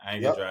reason. I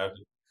ain't get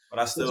drafted, but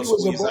I still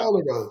squeeze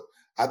out. Though.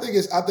 I think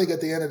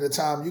at the end of the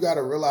time, you got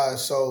to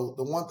realize. So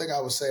the one thing I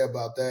would say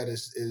about that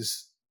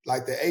is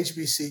like the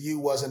HBCU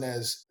wasn't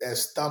as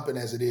thumping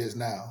as it is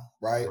now,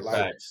 right?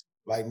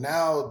 Like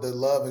now the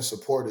love and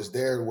support is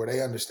there where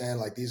they understand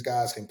like these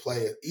guys can play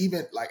it,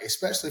 even like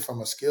especially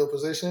from a skill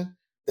position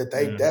that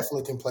they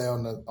definitely can play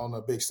on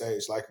the big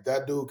stage. Like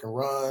that dude can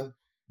run,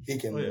 he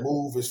can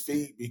move his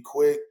feet, be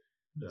quick.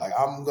 Yeah. Like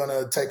I'm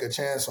gonna take a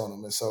chance on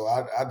him, and so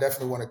I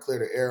definitely want to clear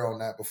the air on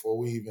that before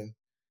we even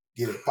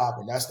get it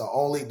popping. That's the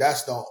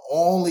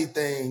only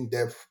thing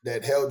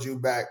that held you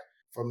back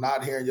from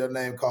not hearing your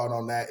name called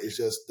on that is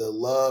just the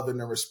love and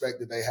the respect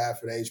that they have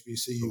for the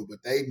HBCU.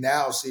 But they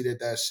now see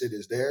that shit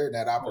is there and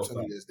that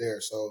opportunity is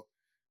there. So,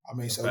 I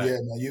mean, yeah,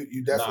 man,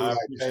 you definitely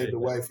paved the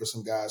way for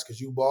some guys because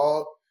you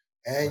balled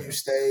and you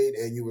stayed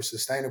and you were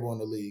sustainable in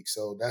the league.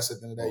 So that's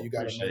at the end of the day, you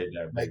got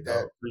to make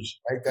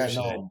that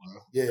known,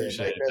 bro. Yeah,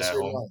 appreciate make that shit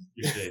known.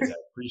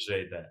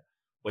 Appreciate that.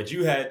 But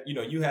you had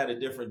a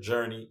different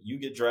journey. You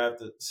get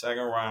drafted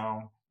second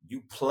round.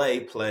 You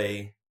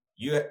play.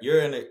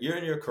 You're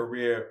in your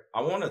career.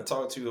 I want to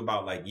talk to you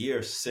about like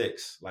year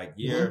 6, like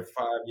year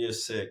 5, year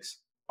 6.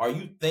 Are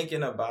you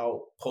thinking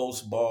about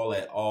post ball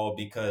at all?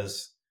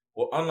 Because,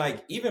 well,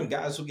 unlike even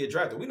guys who get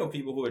drafted, we know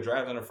people who are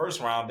drafted in the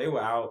first round, they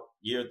were out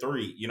year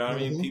 3. You know what I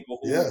mean? People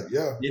who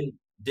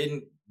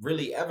didn't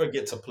really ever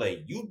get to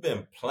play. You've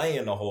been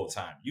playing the whole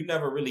time. You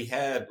never really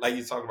had, like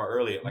you talked about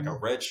earlier, like a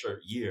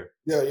redshirt year.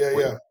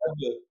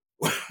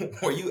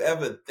 Were you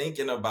ever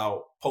thinking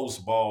about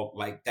post ball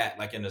like that,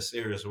 like in a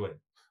serious way?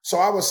 So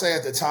I would say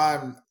at the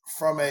time,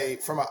 from an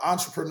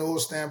entrepreneurial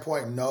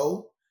standpoint,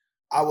 no.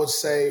 I would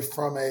say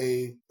from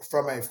a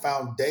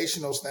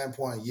foundational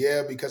standpoint,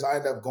 yeah, because I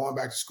ended up going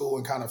back to school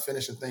and kind of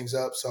finishing things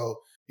up. So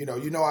I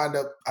ended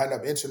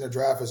up entering the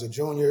draft as a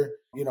junior.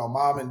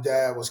 Mom and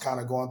dad was kind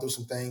of going through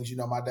some things.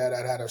 My dad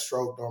had a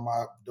stroke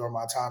during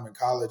my time in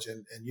college,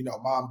 and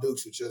Mom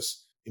Dukes was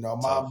just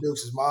Mom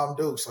Dukes is Mom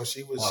Dukes. So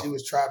she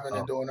was trapping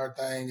and doing her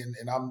thing,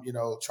 and I'm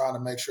trying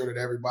to make sure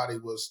that everybody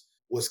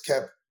was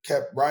kept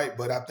right.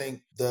 But I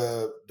think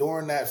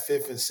during that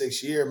 5th and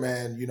 6th year,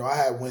 man, I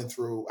had went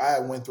through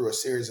a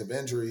series of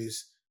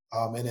injuries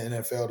in the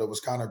NFL that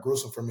was kind of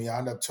gruesome for me.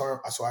 I tore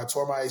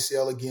my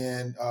ACL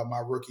again my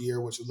rookie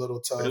year, which was a little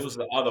tough. But it was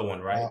the other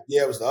one, right?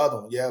 Yeah, it was the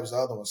other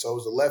one. So it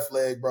was the left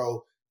leg,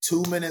 bro.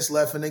 2 minutes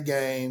left in the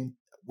game,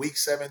 week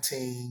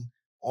 17,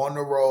 on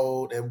the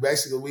road. And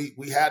basically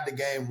we had the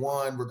game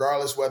won,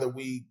 regardless whether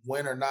we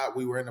win or not.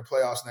 We were in the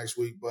playoffs next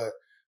week, but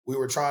we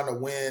were trying to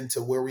win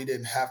to where we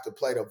didn't have to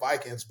play the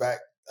Vikings back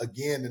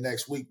again the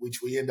next week,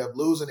 which we ended up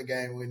losing the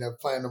game. We ended up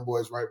playing them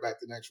boys right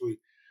back the next week.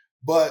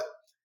 But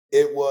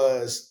it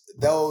was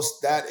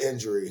that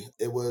injury.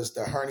 It was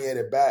the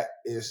herniated back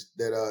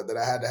that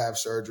I had to have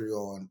surgery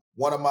on.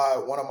 One of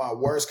my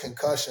worst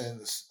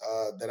concussions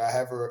that I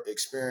ever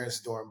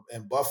experienced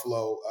in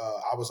Buffalo.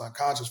 I was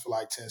unconscious for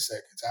like 10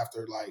 seconds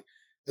after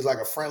it's like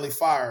a friendly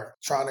fire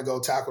trying to go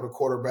tackle the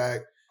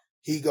quarterback.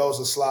 He goes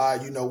to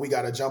slide, we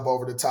got to jump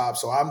over the top.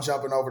 So I'm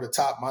jumping over the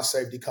top. My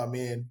safety come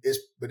in.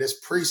 But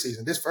it's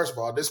preseason. First of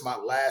all, this is my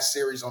last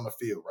series on the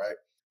field, right?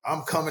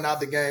 I'm coming out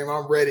the game.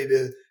 I'm ready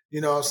to,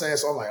 you know what I'm saying?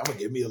 So I'm like, I'm going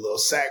to give me a little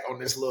sack on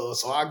this little.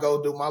 So I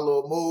go do my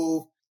little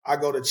move.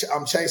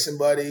 I'm chasing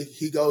Buddy.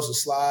 He goes to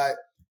slide.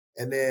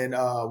 And then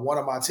one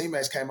of my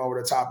teammates came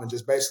over the top and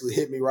just basically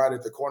hit me right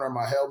at the corner of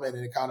my helmet.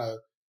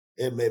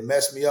 And it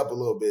messed me up a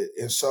little bit.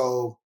 And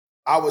so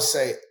I would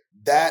say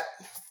that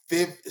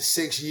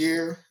 6th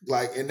year,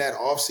 like in that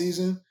off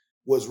season,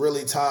 was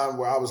really time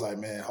where I was like,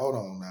 man, hold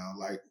on now.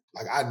 Like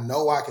I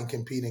know I can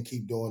compete and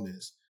keep doing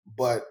this.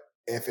 But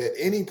if at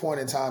any point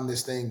in time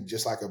this thing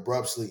just like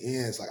abruptly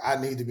ends, like I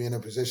need to be in a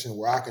position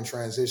where I can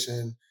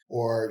transition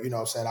or, you know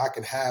what I'm saying, I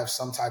can have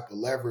some type of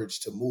leverage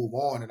to move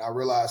on. And I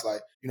realized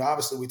like, you know,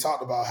 obviously we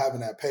talked about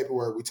having that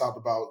paperwork. We talked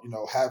about, you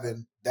know,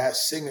 having that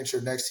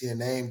signature next to your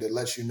name that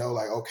lets you know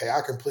like, okay,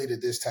 I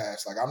completed this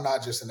task. Like I'm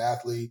not just an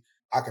athlete.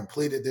 I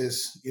completed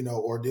this, you know,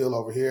 ordeal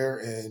over here.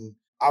 And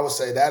I would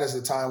say that is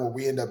the time where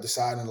we end up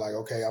deciding like,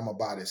 okay, I'm going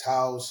to buy this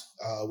house.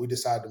 We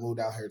decided to move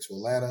down here to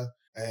Atlanta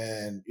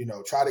and, you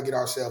know, try to get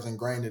ourselves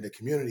ingrained in the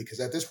community.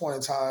 Because at this point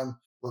in time,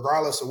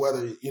 regardless of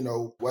whether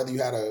you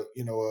had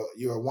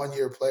you're a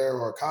 1-year player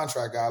or a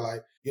contract guy,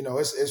 like, you know,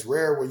 it's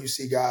rare where you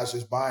see guys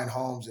just buying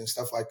homes and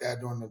stuff like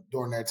that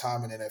during their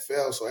time in the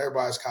NFL. So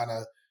everybody's kind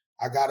of,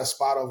 I got a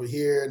spot over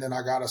here and then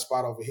I got a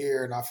spot over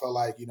here. And I felt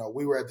like, you know,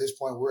 we were at this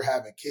point, we're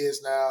having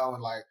kids now.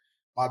 And like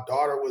my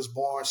daughter was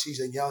born,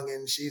 she's a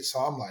youngin'. So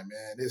I'm like,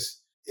 man,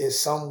 this is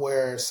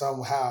somewhere,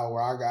 somehow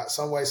where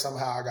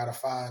somehow I got to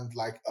find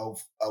like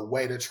a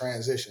way to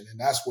transition. And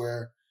that's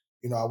where,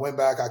 you know, I went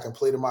back, I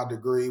completed my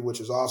degree, which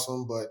was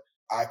awesome. But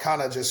I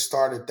kind of just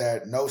started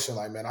that notion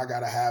like, man, I got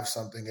to have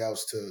something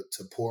else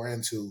to pour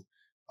into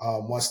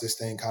once this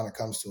thing kind of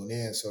comes to an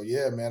end. So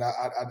yeah, man,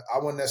 I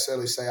wouldn't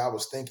necessarily say I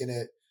was thinking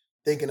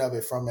of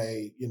it from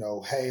a, you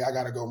know, hey, I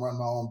got to go run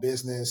my own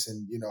business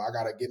and, you know, I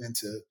got to get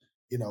into,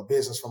 you know,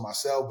 business for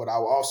myself. But I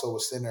also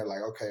was sitting there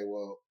like, okay,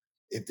 well,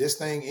 if this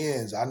thing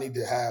ends, I need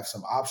to have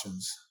some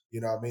options,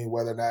 you know what I mean?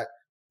 Whether or not,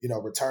 you know,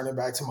 returning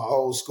back to my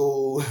old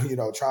school, you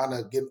know, trying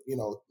to get, you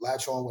know,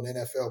 latch on with an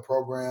NFL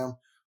program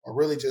or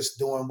really just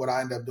doing what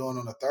I ended up doing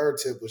on the third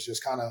tip was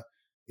just kind of,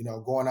 you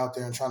know, going out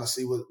there and trying to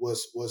see what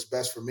was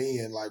best for me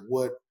and like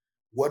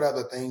what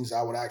other things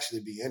I would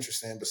actually be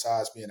interested in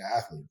besides being an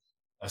athlete.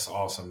 That's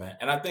awesome, man.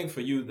 And I think for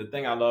you, the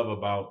thing I love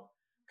about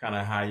kind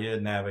of how you're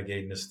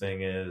navigating this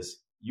thing is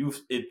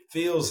it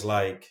feels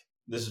like,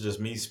 this is just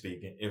me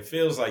speaking, it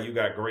feels like you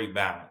got great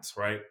balance,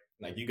 right?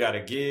 Like you got a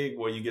gig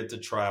where you get to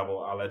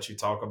travel. I'll let you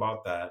talk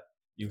about that.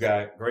 You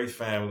got great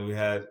family. We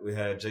had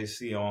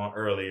JC on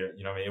earlier.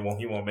 You know, what I mean,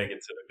 he won't make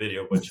it to the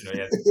video, but you know, he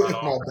had his son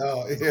on. My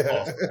dog,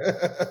 yeah.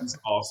 Awesome. He's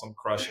awesome,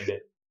 crushing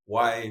it.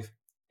 Wife,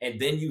 and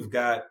then you've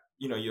got,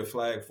 you know, your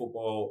flag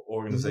football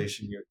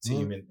organization, your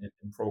team and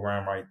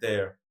program right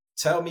there.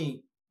 Tell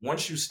me,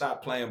 once you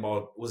stopped playing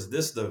ball, was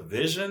this the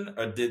vision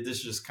or did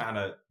this just kind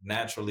of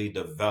naturally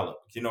develop?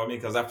 You know what I mean?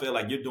 Because I feel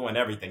like you're doing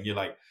everything. You're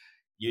like,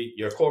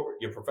 your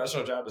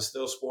professional job is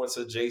still sports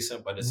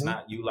adjacent, but it's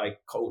not you like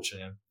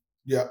coaching.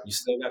 Yeah. You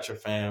still got your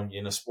fam,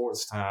 you're in a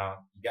sports town,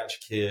 you got your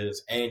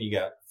kids, and you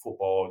got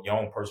football, your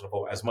own personal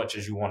football, as much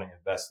as you want to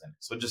invest in it.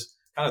 So just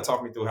kind of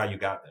talk me through how you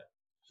got there.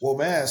 Well,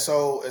 man,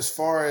 so as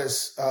far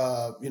as,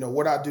 you know,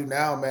 what I do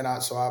now, man, I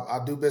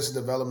do business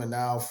development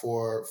now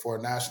for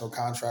a national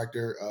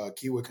contractor,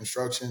 Kiwa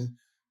Construction.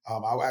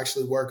 I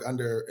actually work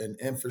under an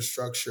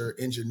infrastructure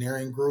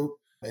engineering group.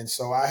 And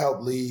so I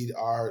help lead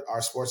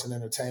our sports and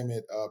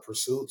entertainment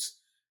pursuits.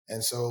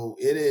 And so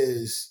it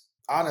is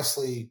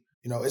honestly,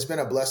 you know, it's been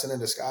a blessing in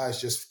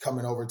disguise just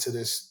coming over to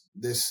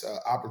this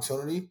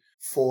opportunity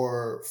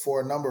for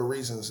a number of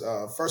reasons.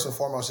 First and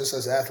foremost, just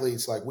as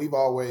athletes, like we've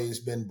always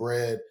been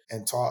bred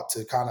and taught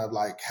to kind of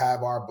like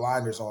have our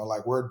blinders on,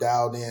 like we're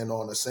dialed in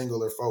on a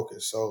singular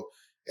focus. So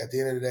at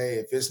the end of the day,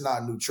 if it's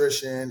not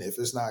nutrition, if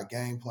it's not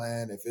game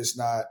plan, if it's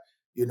not,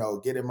 you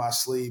know, getting my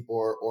sleep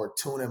or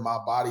tuning my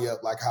body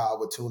up like how I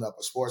would tune up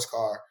a sports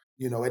car,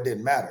 you know, it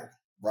didn't matter,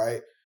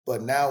 right?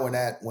 But now when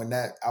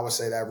that I would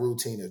say that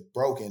routine is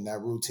broken,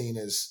 that routine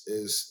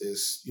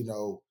is you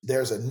know,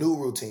 there's a new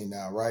routine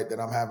now, right? That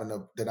I'm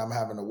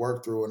having to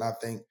work through. And I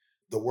think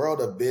the world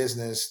of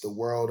business, the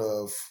world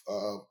of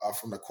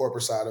from the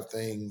corporate side of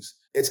things,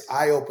 it's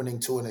eye-opening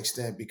to an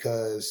extent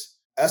because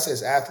us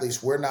as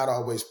athletes, we're not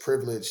always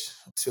privileged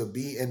to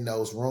be in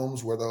those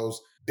rooms where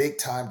those big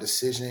time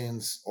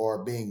decisions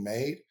are being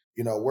made.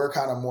 You know, we're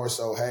kind of more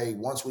so, hey,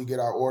 once we get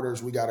our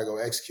orders, we got to go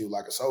execute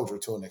like a soldier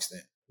to an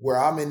extent. Where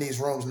I'm in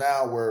these rooms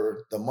now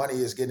where the money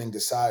is getting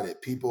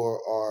decided, people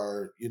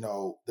are, you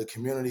know, the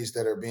communities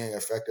that are being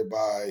affected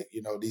by,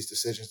 you know, these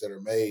decisions that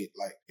are made,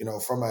 like, you know,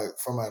 from a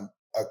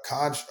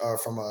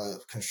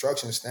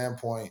construction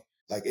standpoint,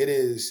 like it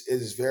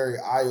is very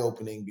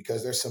eye-opening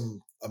because there's some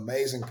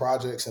amazing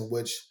projects in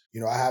which, you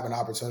know, I have an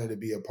opportunity to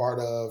be a part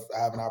of,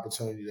 I have an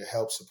opportunity to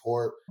help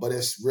support, but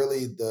it's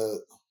really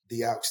the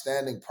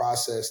outstanding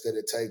process that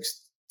it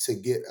takes to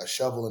get a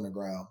shovel in the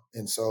ground.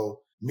 And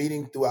so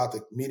meeting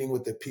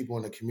with the people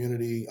in the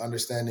community,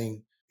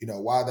 understanding, you know,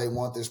 why they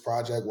want this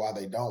project, why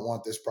they don't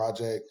want this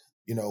project,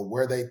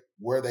 where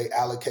they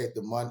allocate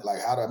the money,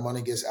 like how that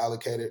money gets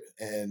allocated,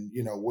 and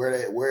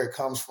where it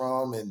comes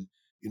from, and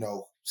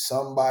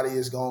somebody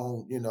is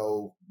going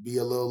to be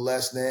a little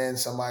less than,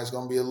 somebody's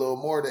going to be a little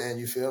more than,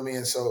 you feel me?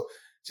 And so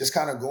just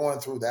kind of going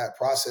through that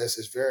process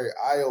is very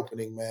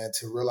eye-opening, man,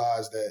 to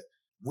realize that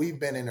we've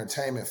been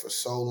entertainment for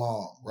so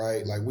long,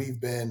 right? Like we've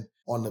been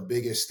on the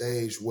biggest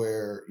stage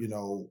where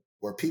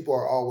where people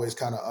are always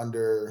kind of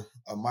under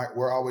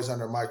we're always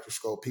under a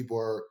microscope. People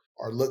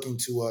are looking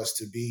to us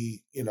to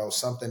be,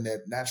 something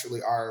that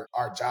naturally our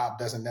job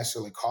doesn't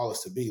necessarily call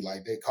us to be.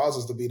 Like they cause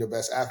us to be the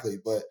best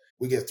athlete, but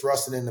we get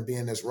thrusted into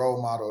being this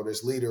role model, or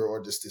this leader,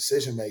 or this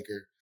decision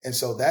maker. And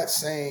so that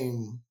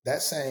same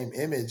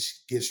image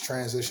gets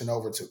transitioned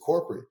over to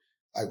corporate.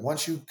 Like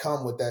once you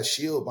come with that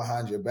shield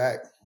behind your back,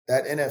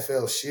 that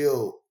NFL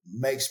shield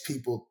makes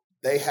people,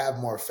 they have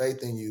more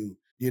faith in you,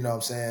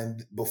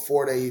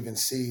 before they even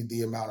see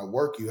the amount of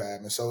work you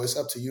have. And so it's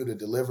up to you to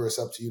deliver. It's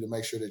up to you to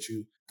make sure that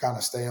you kind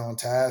of stay on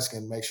task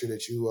and make sure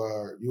that you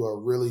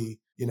are really,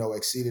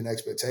 exceeding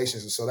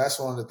expectations. And so that's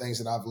one of the things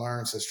that I've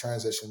learned since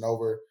transitioning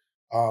over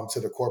to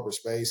the corporate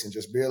space. And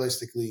just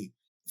realistically,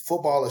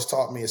 football has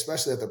taught me,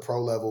 especially at the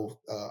pro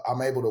level,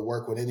 I'm able to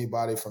work with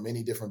anybody from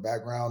any different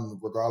background,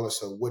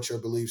 regardless of what your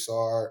beliefs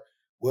are,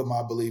 what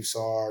my beliefs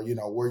are,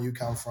 where you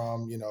come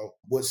from,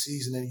 what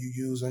seasoning you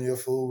use on your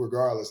food,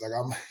 regardless. Like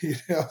I'm,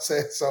 what I'm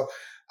saying? So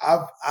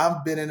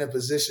I've been in a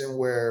position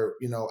where,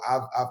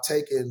 I've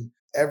taken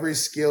every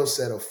skill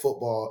set of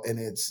football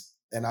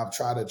and I've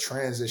tried to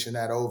transition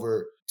that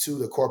over to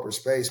the corporate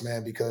space,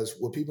 man, because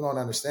what people don't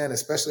understand,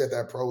 especially at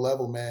that pro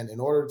level, man, in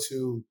order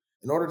to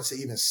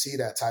even see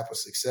that type of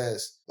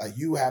success, like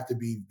you have to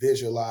be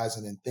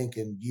visualizing and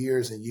thinking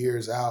years and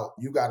years out.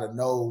 You got to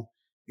know,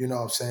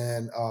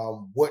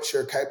 what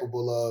you're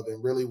capable of,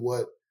 and really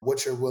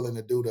what you're willing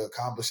to do to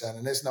accomplish that.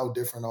 And it's no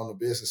different on the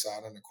business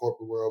side. In the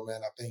corporate world, man,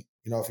 I think,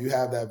 if you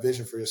have that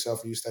vision for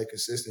yourself and you stay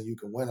consistent, you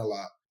can win a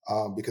lot.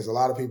 Because a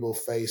lot of people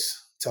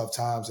face tough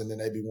times and then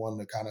they want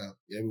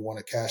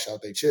to cash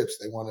out their chips.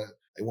 They want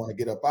to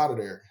get up out of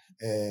there.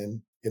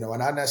 And,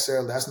 and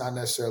that's not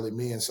necessarily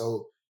me. And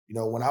so,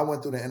 when I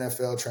went through the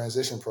NFL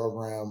transition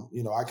program,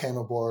 I came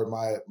aboard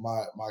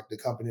the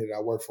company that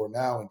I work for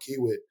now in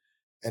Kiewit.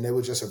 And it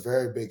was just a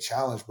very big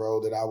challenge, bro,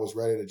 that I was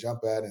ready to jump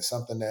at, and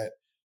something that,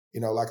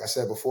 like I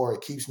said before, it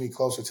keeps me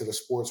closer to the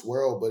sports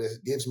world, but it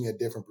gives me a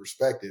different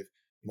perspective.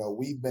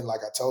 We've been,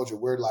 like I told you,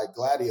 we're like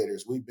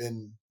gladiators. We've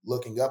been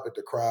looking up at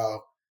the crowd.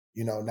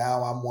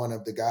 Now I'm one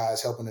of the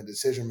guys helping the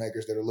decision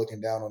makers that are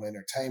looking down on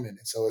entertainment.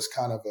 And so it's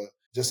kind of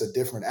just a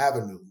different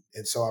avenue.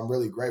 And so I'm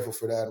really grateful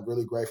for that. I'm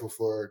really grateful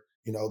for,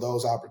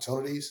 those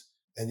opportunities.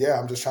 And yeah,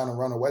 I'm just trying to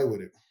run away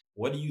with it.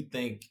 What do you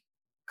think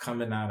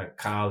coming out of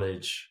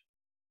college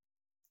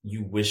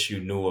you wish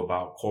you knew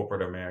about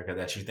corporate America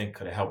that you think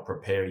could have helped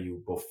prepare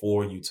you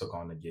before you took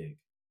on the gig?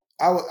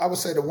 I would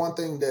say the one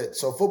thing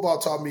so football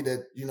taught me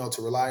that,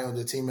 to rely on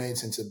your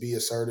teammates and to be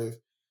assertive.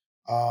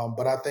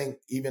 But I think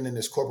even in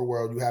this corporate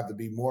world, you have to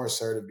be more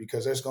assertive,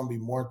 because there's going to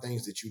be more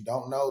things that you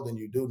don't know than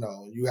you do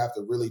know. And you have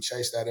to really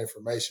chase that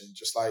information,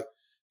 just like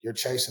you're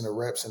chasing the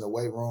reps in the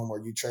weight room, or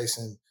you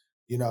chasing,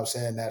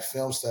 that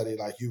film study.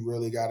 Like you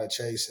really got to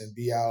chase and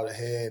be out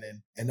ahead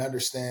and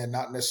understand,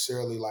 not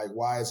necessarily like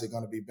why is it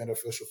going to be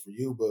beneficial for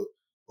you, but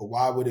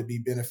why would it be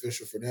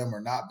beneficial for them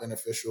or not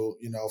beneficial,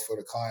 for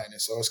the client.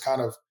 And so it's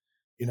kind of,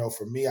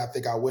 for me, I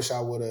think I wish,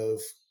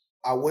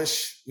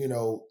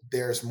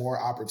 there's more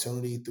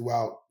opportunity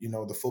throughout,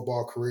 the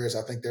football careers.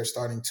 I think they're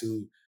starting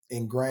to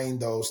ingrain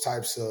those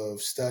types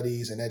of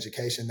studies and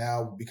education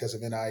now because of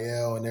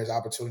NIL, and there's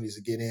opportunities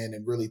to get in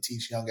and really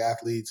teach young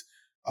athletes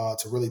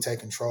to really take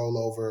control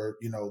over,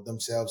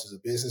 themselves as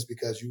a business,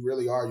 because you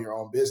really are your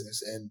own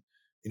business. And,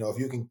 if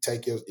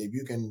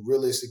you can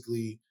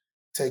realistically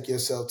take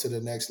yourself to the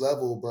next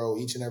level, bro,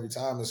 each and every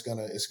time it's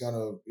gonna,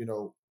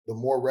 the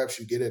more reps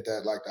you get at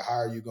that, like the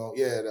higher you're going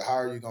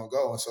to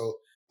go. And so,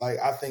 like,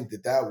 I think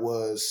that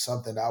was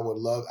something I would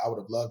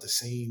have loved to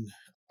seen.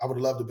 I would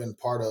have loved to have been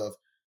part of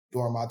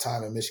during my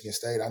time at Michigan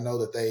State. I know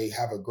that they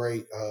have a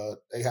great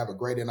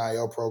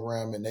NIL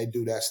program, and they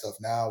do that stuff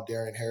now.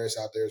 Darian Harris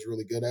out there is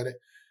really good at it.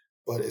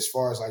 But as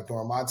far as like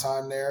during my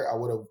time there, I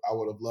would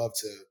have loved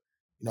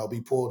to,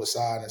 be pulled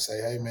aside and say,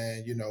 hey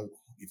man,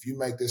 if you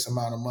make this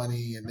amount of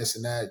money and this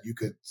and that, you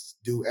could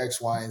do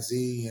X, Y, and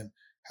Z. And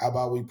how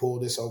about we pull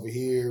this over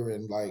here?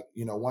 And like,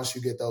 once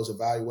you get those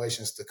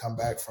evaluations to come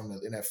back from the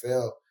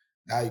NFL,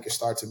 now you can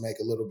start to make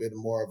a little bit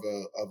more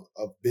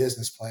of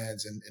business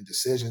plans and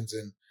decisions,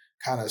 and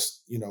kind of,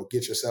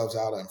 get yourselves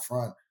out in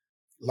front,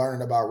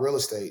 learning about real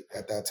estate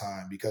at that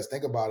time. Because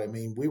think about it. I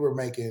mean, we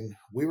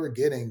were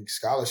getting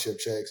scholarship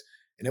checks,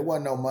 and it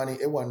wasn't no money.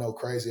 It wasn't no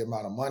crazy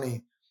amount of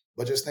money.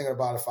 But just thinking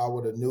about if I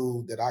would have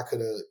knew that I could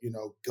have,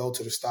 go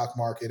to the stock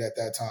market at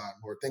that time,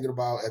 or thinking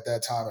about at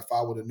that time, if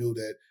I would have knew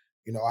that,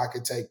 I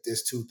could take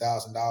this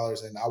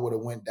 $2,000 and I would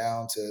have went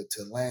down to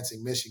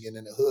Lansing, Michigan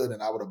in the hood,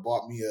 and I would have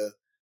bought me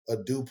a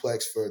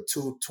duplex for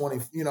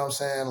 220, you know what I'm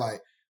saying? Like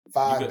You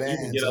can get $5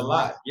 bands. a And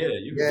lot. Yeah,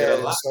 you can get a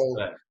and lot so, for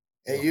that.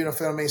 and you know,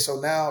 feel me? So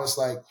now it's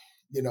like,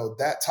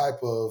 that type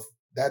of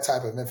that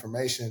type of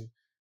information,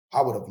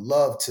 I would have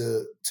loved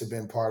to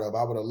been part of.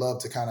 I would have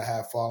loved to kind of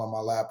have fall on my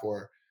lap,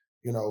 or,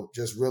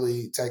 just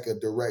really take a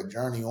direct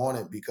journey on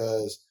it,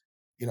 because,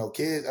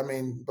 kids, I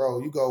mean, bro,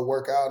 you go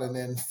work out, and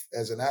then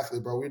as an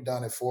athlete, bro, we're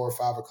done at 4 or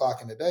 5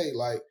 o'clock in the day.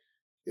 Like,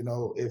 if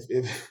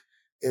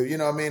you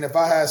know what I mean, if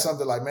I had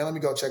something like, man, let me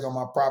go check on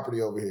my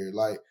property over here.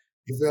 Like,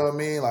 you feel what I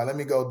mean? Like, let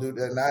me go do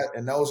that.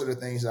 And those are the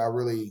things that I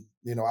really,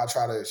 I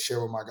try to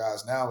share with my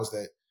guys now, is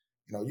that,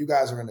 you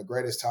guys are in the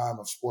greatest time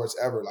of sports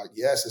ever. Like,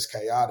 yes, it's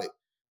chaotic,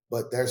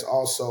 but there's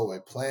also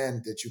a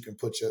plan that you can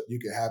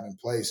have in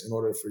place in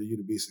order for you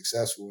to be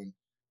successful. And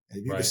if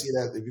you can Right.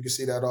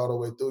 see that, all the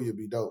way through, you'll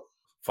be dope.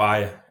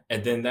 Fire.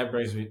 And then that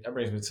brings me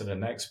to the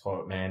next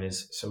part, man.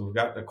 Is so we've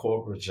got the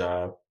corporate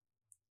job,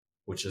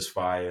 which is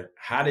fire.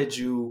 How did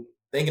you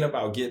thinking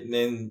about getting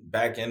in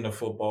back into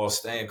football,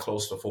 staying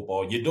close to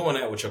football? You're doing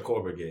that with your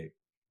corporate gig.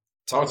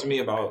 Talk to me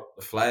about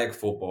the flag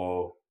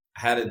football.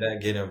 How did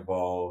that get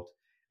involved?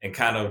 And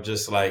kind of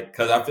just like,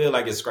 because I feel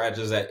like it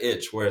scratches that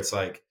itch where it's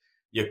like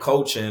you're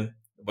coaching,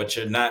 but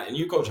you're not, and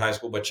you coach high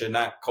school, but you're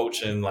not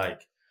coaching like,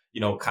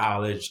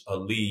 college, a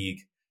league.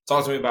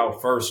 Talk to me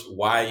about first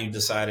why you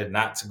decided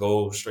not to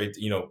go straight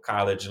to,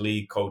 college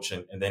league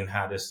coaching, and then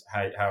how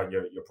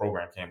your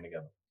program came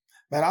together.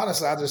 Man,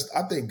 honestly,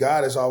 I think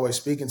God is always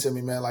speaking to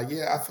me, man. Like,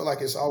 yeah, I feel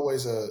like it's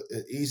always an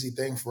easy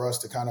thing for us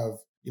to kind of,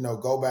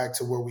 go back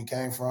to where we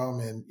came from.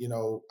 And,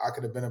 I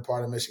could have been a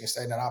part of Michigan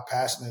State, and I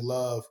passionately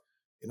love,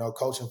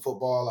 coaching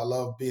football. I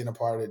love being a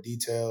part of the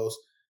details.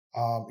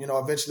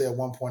 Eventually at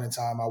one point in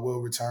time, I will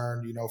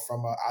return,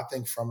 I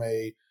think from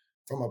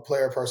a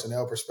player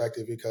personnel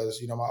perspective, because,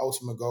 my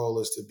ultimate goal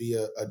is to be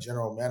a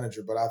general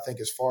manager. But I think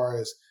as far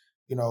as,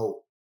 you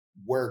know,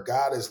 where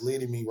God is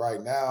leading me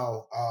right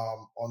now,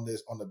 on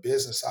the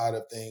business side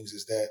of things,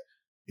 is that,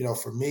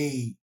 for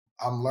me,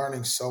 I'm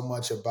learning so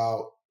much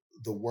about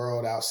the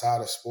world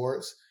outside of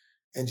sports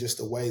and just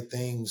the way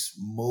things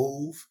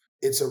move.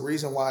 It's a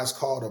reason why it's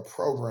called a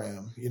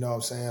program. You know what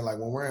I'm saying? Like,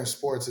 when we're in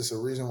sports, it's a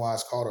reason why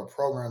it's called a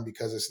program,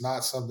 because it's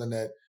not something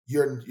that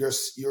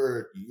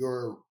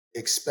you're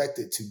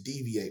expected to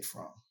deviate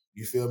from.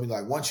 You feel me?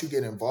 Like, once you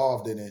get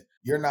involved in it,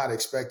 you're not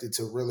expected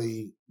to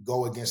really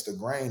go against the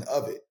grain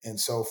of it. And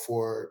so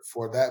for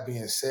that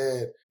being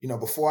said,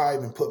 before I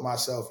even put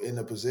myself in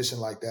a position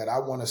like that, I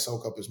want to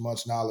soak up as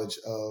much knowledge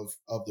of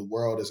the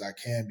world as I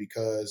can,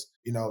 because,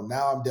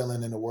 now I'm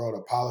dealing in the world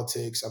of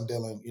politics. I'm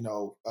dealing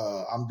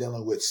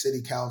with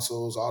city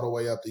councils all the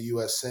way up to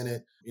US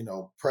Senate,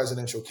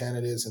 presidential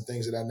candidates and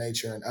things of that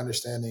nature, and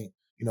understanding,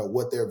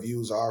 what their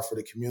views are for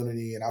the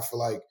community. And I feel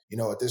like,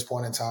 at this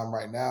point in time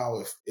right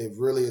now, if it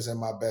really is in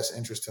my best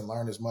interest to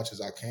learn as much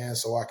as I can,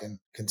 so I can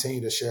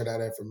continue to share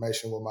that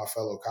information with my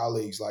fellow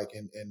colleagues. Like,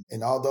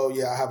 and although,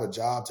 yeah, I have a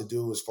job to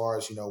do as far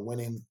as,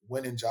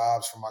 winning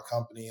jobs for my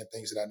company and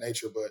things of that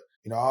nature, but,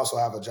 I also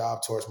have a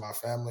job towards my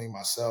family,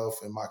 myself,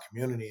 and my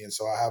community. And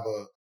so I have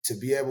to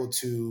be able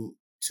to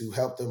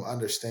help them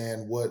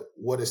understand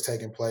what is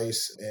taking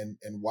place, and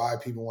why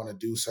people want to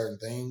do certain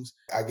things.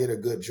 I get a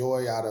good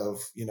joy out of,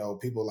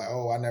 people like,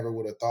 oh, I never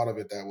would have thought of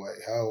it that way.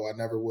 Oh, I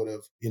never would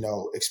have,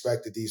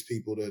 expected these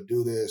people to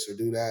do this or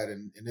do that.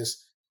 And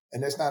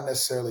it's not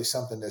necessarily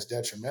something that's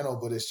detrimental,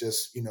 but it's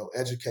just,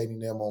 educating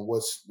them on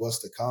what's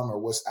to come, or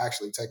what's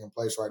actually taking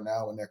place right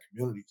now in their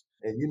communities.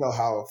 And you know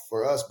how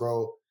for us,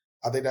 bro,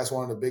 I think that's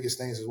one of the biggest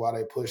things, is why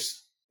they push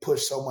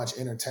so much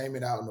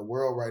entertainment out in the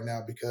world right now,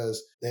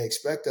 because they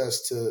expect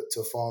us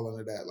to fall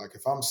into that. Like,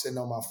 if I'm sitting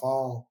on my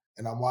phone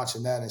and I'm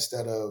watching that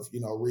instead of,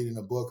 reading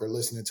a book or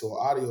listening to an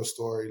audio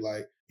story,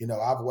 like,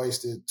 I've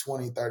wasted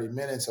 20, 30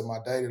 minutes of my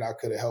day that I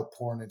could have helped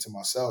pouring into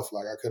myself.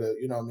 Like, I could have,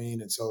 you know what I mean?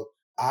 And so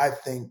I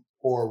think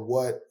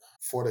for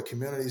the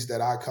communities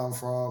that I come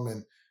from,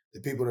 and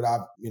the people that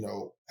I've,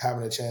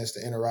 having a chance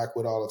to interact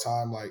with all the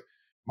time, like,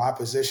 my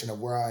position of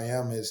where I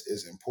am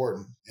is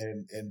important,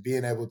 and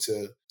being able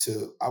to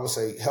I would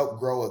say help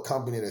grow a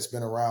company that's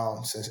been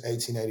around since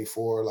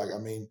 1884. Like, I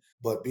mean,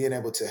 but being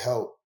able to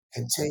help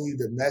continue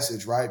the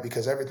message, right?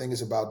 Because everything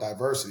is about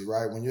diversity,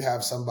 right? When you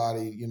have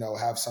somebody,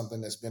 have something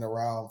that's been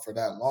around for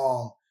that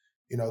long,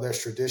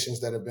 there's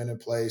traditions that have been in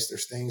place,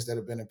 there's things that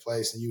have been in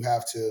place, and you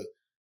have to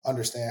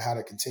understand how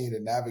to continue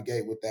to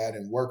navigate with that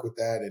and work with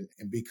that,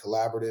 and be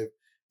collaborative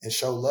and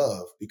show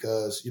love.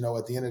 Because,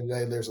 at the end of the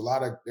day, there's a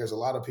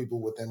lot of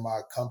people within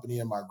my company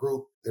and my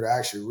group that are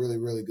actually really,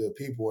 really good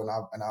people.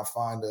 And I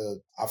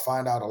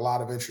find out a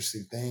lot of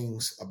interesting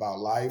things about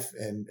life,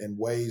 and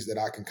ways that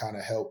I can kind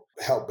of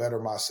help better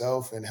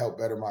myself and help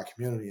better my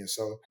community. And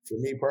so for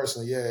me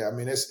personally, yeah, I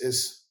mean,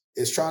 it's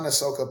trying to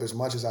soak up as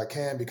much as I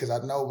can, because I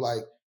know,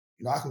 like,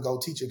 I can go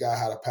teach a guy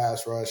how to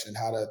pass rush and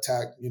how to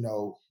attack,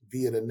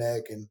 via the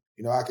neck. And,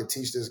 I could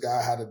teach this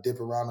guy how to dip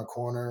around the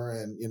corner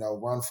and,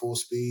 run full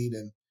speed.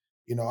 And,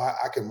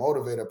 I can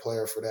motivate a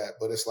player for that.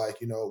 But it's like,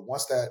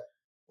 once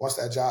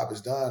that job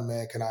is done,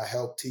 man, can I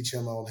help teach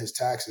him on his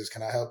taxes?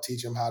 Can I help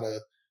teach him how to,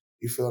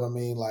 you feel what I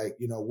mean? Like,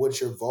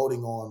 what you're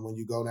voting on when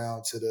you go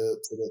down to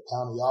the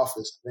county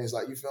office, things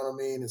like, you feel what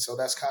I mean? And so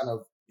that's kind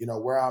of,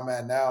 where I'm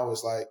at now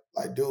is like,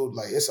 dude,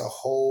 like it's a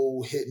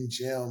whole hidden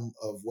gem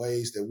of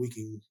ways that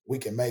we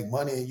can make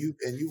money. And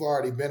you've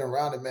already been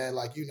around it, man.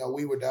 Like,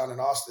 we were down in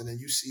Austin and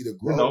you see the You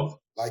growth. know,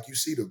 Like you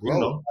see the you growth,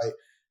 know, like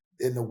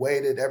in the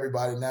way that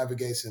everybody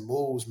navigates and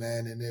moves,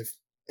 man.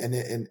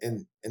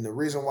 And the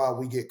reason why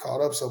we get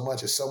caught up so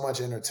much is so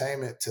much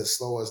entertainment to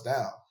slow us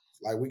down.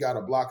 Like we got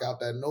to block out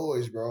that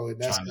noise, bro. And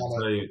that's trying to kind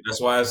of, tell you.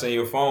 That's why it's in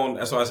your phone.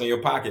 That's why it's in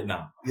your pocket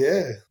now.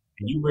 yeah.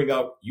 And you bring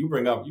up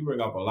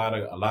a lot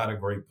of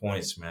great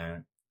points,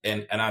 man.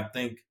 And I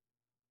think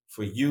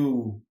for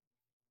you,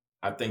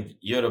 I think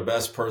you're the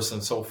best person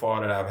so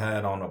far that I've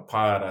had on the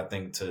pod. I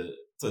think to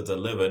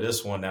deliver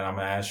this one. That I'm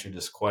gonna ask you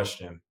this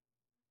question.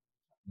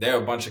 There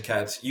are a bunch of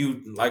cats.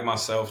 You like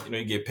myself.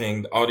 You get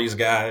pinged. All these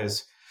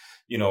guys,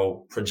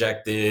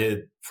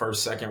 projected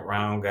first, second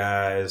round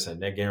guys,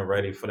 and they're getting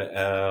ready for the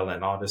L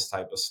and all this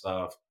type of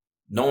stuff.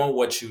 Knowing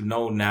what you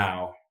know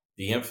now,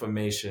 the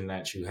information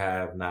that you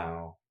have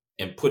now,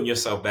 and putting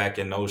yourself back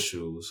in those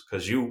shoes,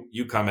 because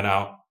you coming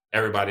out,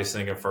 everybody's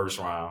thinking first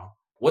round.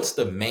 What's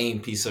the main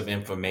piece of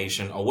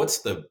information, or what's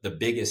the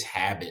biggest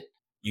habit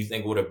you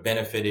think would have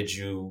benefited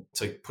you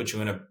to put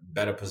you in a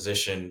better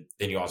position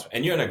than you also?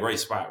 And you're in a great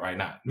spot right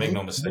now. Make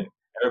no mistake.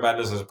 Everybody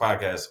listens to this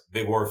podcast.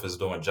 Big Worth is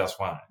doing just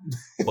fine.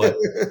 But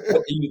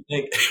what do you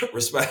think?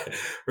 Respect.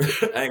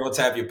 I ain't gonna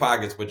tap your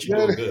pockets, but you're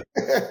doing good.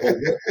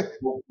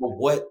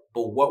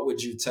 But what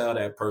would you tell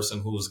that person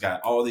who's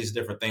got all these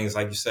different things,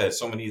 like you said,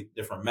 so many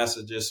different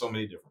messages, so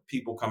many different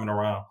people coming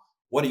around?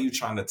 What are you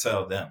trying to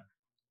tell them?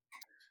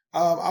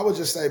 I would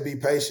just say be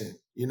patient.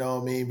 You know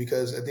what I mean?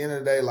 Because at the end of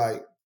the day,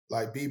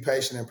 like be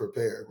patient and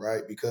prepared,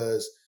 right?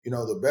 Because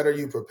the better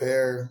you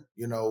prepare,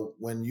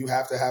 when you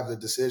have to have the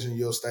decision,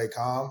 you'll stay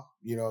calm.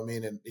 You know what I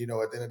mean? And at the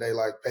end of the day,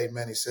 like Peyton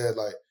Manning said,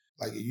 like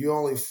you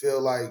only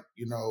feel like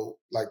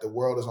like the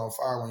world is on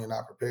fire when you're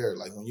not prepared.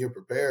 Like when you're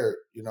prepared,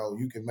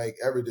 you can make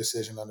every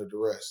decision under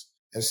duress.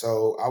 And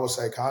so I would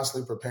say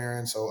constantly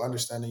preparing. So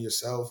understanding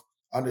yourself,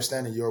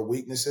 understanding your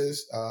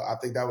weaknesses. I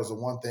think that was the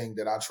one thing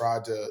that I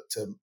tried to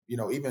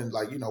even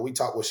like, we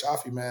talked with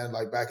Shafi, man,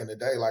 like back in the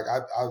day, like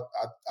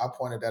I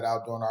pointed that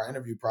out during our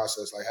interview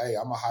process. Like, hey,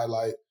 I'm gonna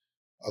highlight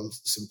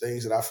some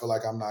things that I feel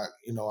like I'm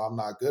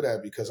not good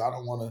at, because I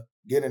don't want to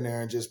get in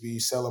there and just be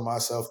selling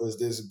myself as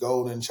this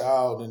golden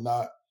child and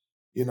not,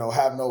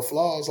 have no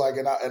flaws. Like,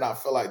 and I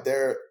feel like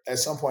they're at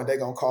some point they're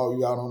gonna call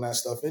you out on that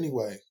stuff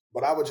anyway.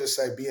 But I would just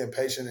say being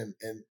patient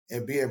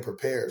and being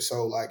prepared.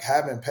 So like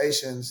having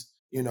patience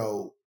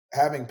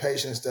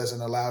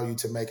doesn't allow you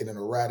to make an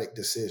erratic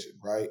decision,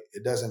 right?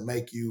 It doesn't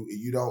make you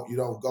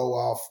don't go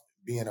off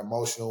being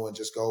emotional and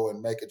just go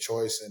and make a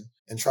choice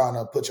and trying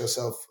to put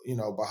yourself,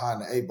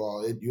 behind the eight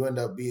ball. You end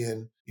up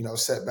being,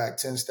 set back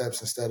 10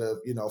 steps instead of,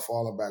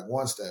 falling back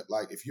one step.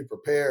 Like if you're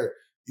prepared,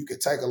 you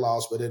could take a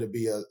loss, but it'll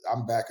be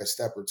I'm back a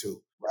step or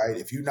two, right?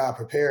 If you're not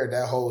prepared,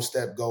 that whole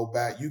step go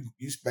back, you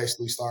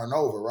basically starting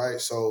over, right?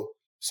 So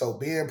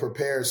being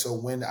prepared, so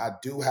when I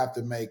do have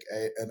to make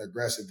an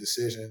aggressive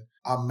decision,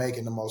 I'm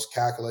making the most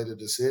calculated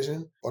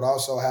decision, but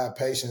also have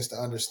patience to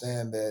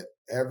understand that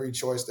every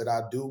choice that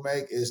I do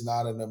make is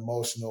not an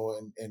emotional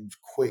and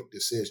quick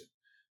decision.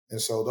 And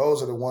so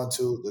those are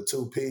the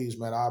two P's,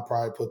 man. I'll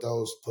probably put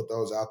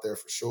those out there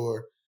for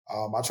sure.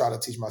 I try to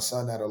teach my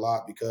son that a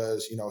lot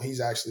because,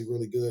 he's actually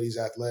really good. He's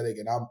athletic,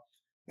 and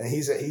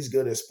he's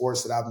good at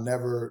sports that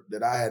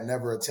I had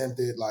never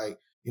attempted. Like,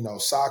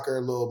 soccer,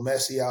 a little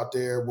messy out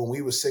there. When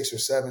we was 6 or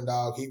 7,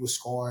 dog, he was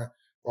scoring.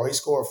 Bro, he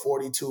scored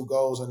 42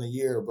 goals in a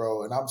year,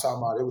 bro. And I'm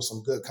talking about it was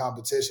some good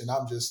competition.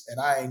 And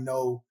I ain't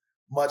know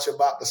much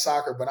about the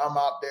soccer, but I'm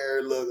out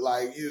there. Look,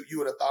 like you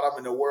would have thought I'm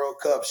in the World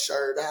Cup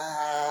shirt.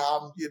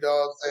 You know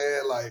what I'm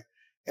saying? Like,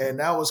 and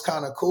that was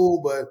kind of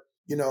cool. But,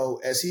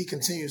 as he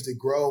continues to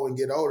grow and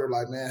get older,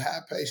 like, man,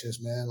 have patience,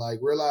 man. Like,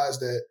 realize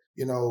that,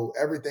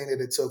 everything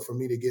that it took for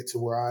me to get to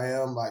where I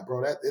am, like,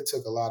 bro, that it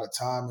took a lot of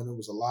time and it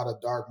was a lot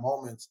of dark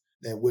moments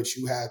in which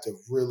you had to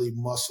really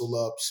muscle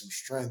up some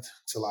strength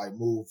to like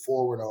move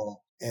forward on.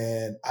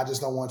 And I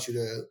just don't want you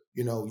to,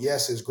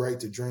 yes, it's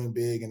great to dream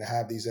big and to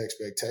have these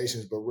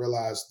expectations, but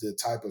realize the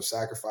type of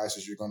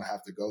sacrifices you're going to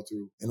have to go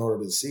through in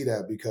order to see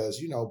that.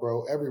 Because,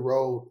 bro, every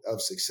road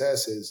of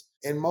success is,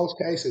 in most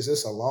cases,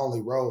 it's a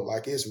lonely road.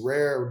 Like it's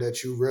rare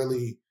that you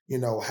really,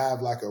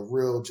 have like a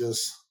real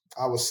just,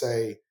 I would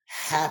say,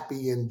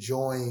 happy,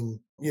 enjoying,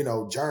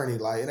 journey.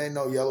 Like it ain't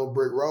no yellow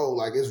brick road.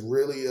 Like it's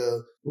really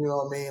you know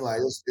what I mean? Like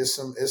it's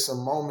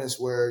some moments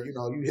where,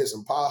 you hit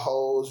some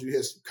potholes, you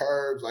hit some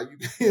curbs, like you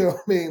you know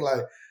what I mean?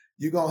 Like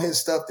you're gonna hit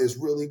stuff that's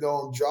really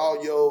gonna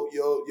draw your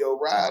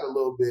ride a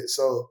little bit.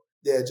 So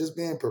yeah, just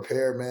being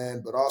prepared,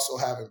 man, but also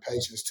having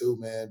patience too,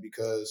 man,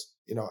 because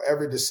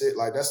every decision,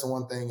 like that's the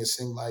one thing it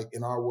seemed like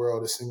in our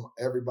world, it seemed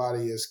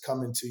everybody is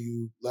coming to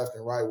you left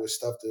and right with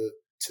stuff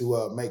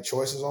to make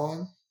choices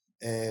on.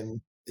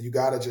 And you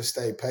got to just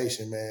stay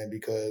patient, man,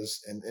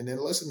 because and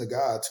then listen to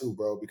God too,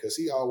 bro, because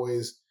he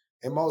always,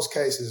 in most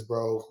cases,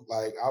 bro,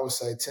 like I would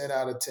say 10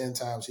 out of 10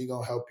 times he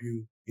gonna help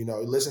you,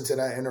 listen to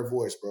that inner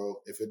voice, bro.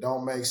 If it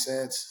don't make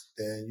sense,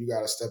 then you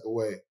got to step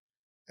away.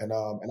 And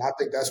I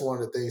think that's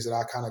one of the things that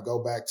I kind of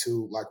go back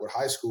to, like with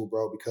high school,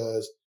 bro,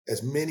 because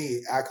as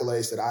many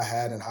accolades that I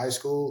had in high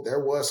school, there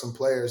was some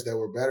players that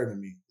were better than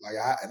me.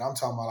 And I'm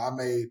talking about I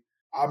made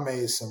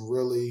had some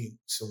really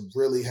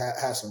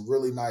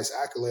nice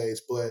accolades,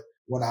 but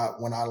when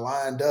I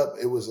lined up,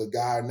 it was a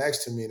guy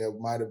next to me that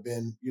might have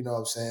been, you know what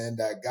I'm saying,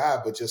 that guy,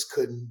 but just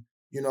couldn't,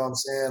 you know what I'm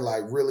saying,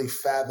 like really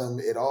fathom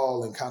it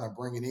all and kind of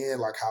bring it in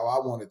like how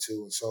I wanted to.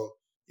 And so,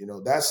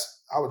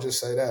 I would just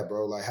say that,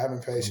 bro, like having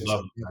I patience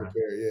love and it, being man.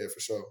 prepared. Yeah, for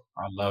sure.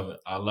 I love it.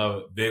 I love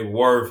it. Big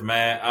Worth,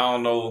 man. I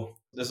don't know.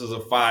 This is a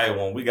fire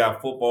one. We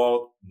got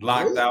football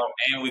locked Yeah. out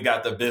and we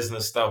got the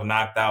business stuff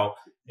knocked out.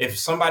 If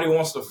somebody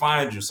wants to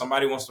find you,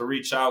 somebody wants to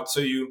reach out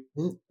to you,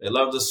 Mm. they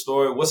love the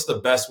story. What's the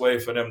best way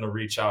for them to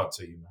reach out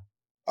to you,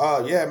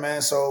 man? Yeah,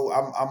 man. So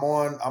I'm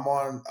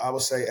on I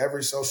would say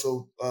every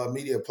social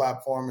media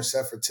platform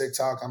except for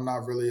TikTok. I'm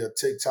not really a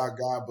TikTok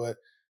guy, but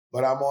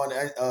I'm on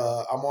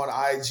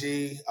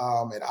IG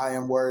at I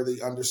am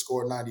worthy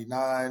underscore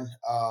 99.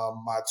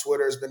 My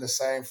Twitter has been the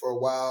same for a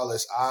while.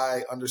 It's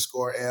I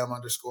underscore am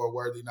underscore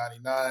worthy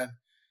 99.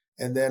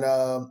 And then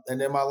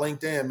my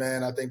LinkedIn,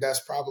 man. I think that's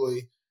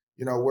probably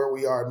where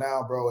we are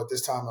now, bro. At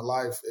this time of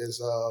life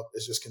is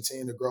just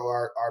continue to grow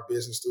our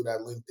business through that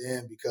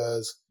LinkedIn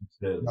because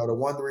Good.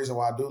 the reason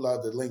why I do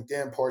love the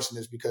LinkedIn portion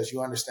is because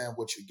you understand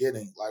what you're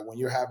getting. Like when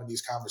you're having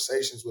these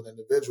conversations with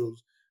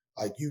individuals,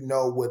 like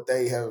what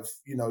they have,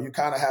 you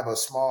kind of have a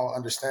small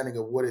understanding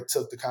of what it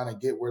took to kind of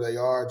get where they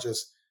are,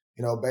 just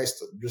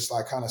based just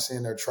like kind of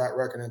seeing their track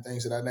record and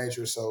things of that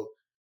nature. So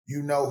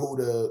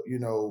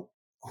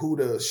who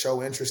to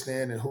show interest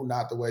in and who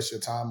not to waste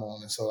your time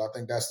on. And so I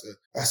think that's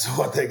the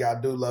one thing I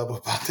do love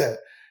about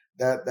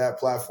that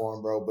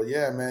platform, bro. But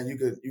yeah, man,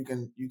 you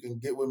can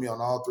get with me on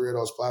all three of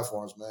those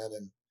platforms, man,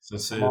 and I'm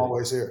Sincerely.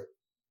 always here.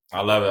 I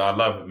love it. I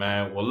love it,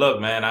 man. Well,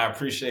 look, man, I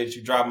appreciate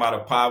you dropping out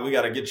of pod. We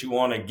got to get you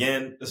on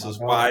again. This My is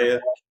dog.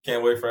 fire.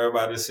 Can't wait for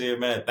everybody to see it,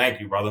 man.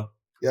 Thank you, brother.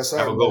 Yes,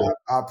 Have sir, a man. good one.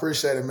 I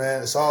appreciate it,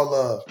 man. It's all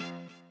love.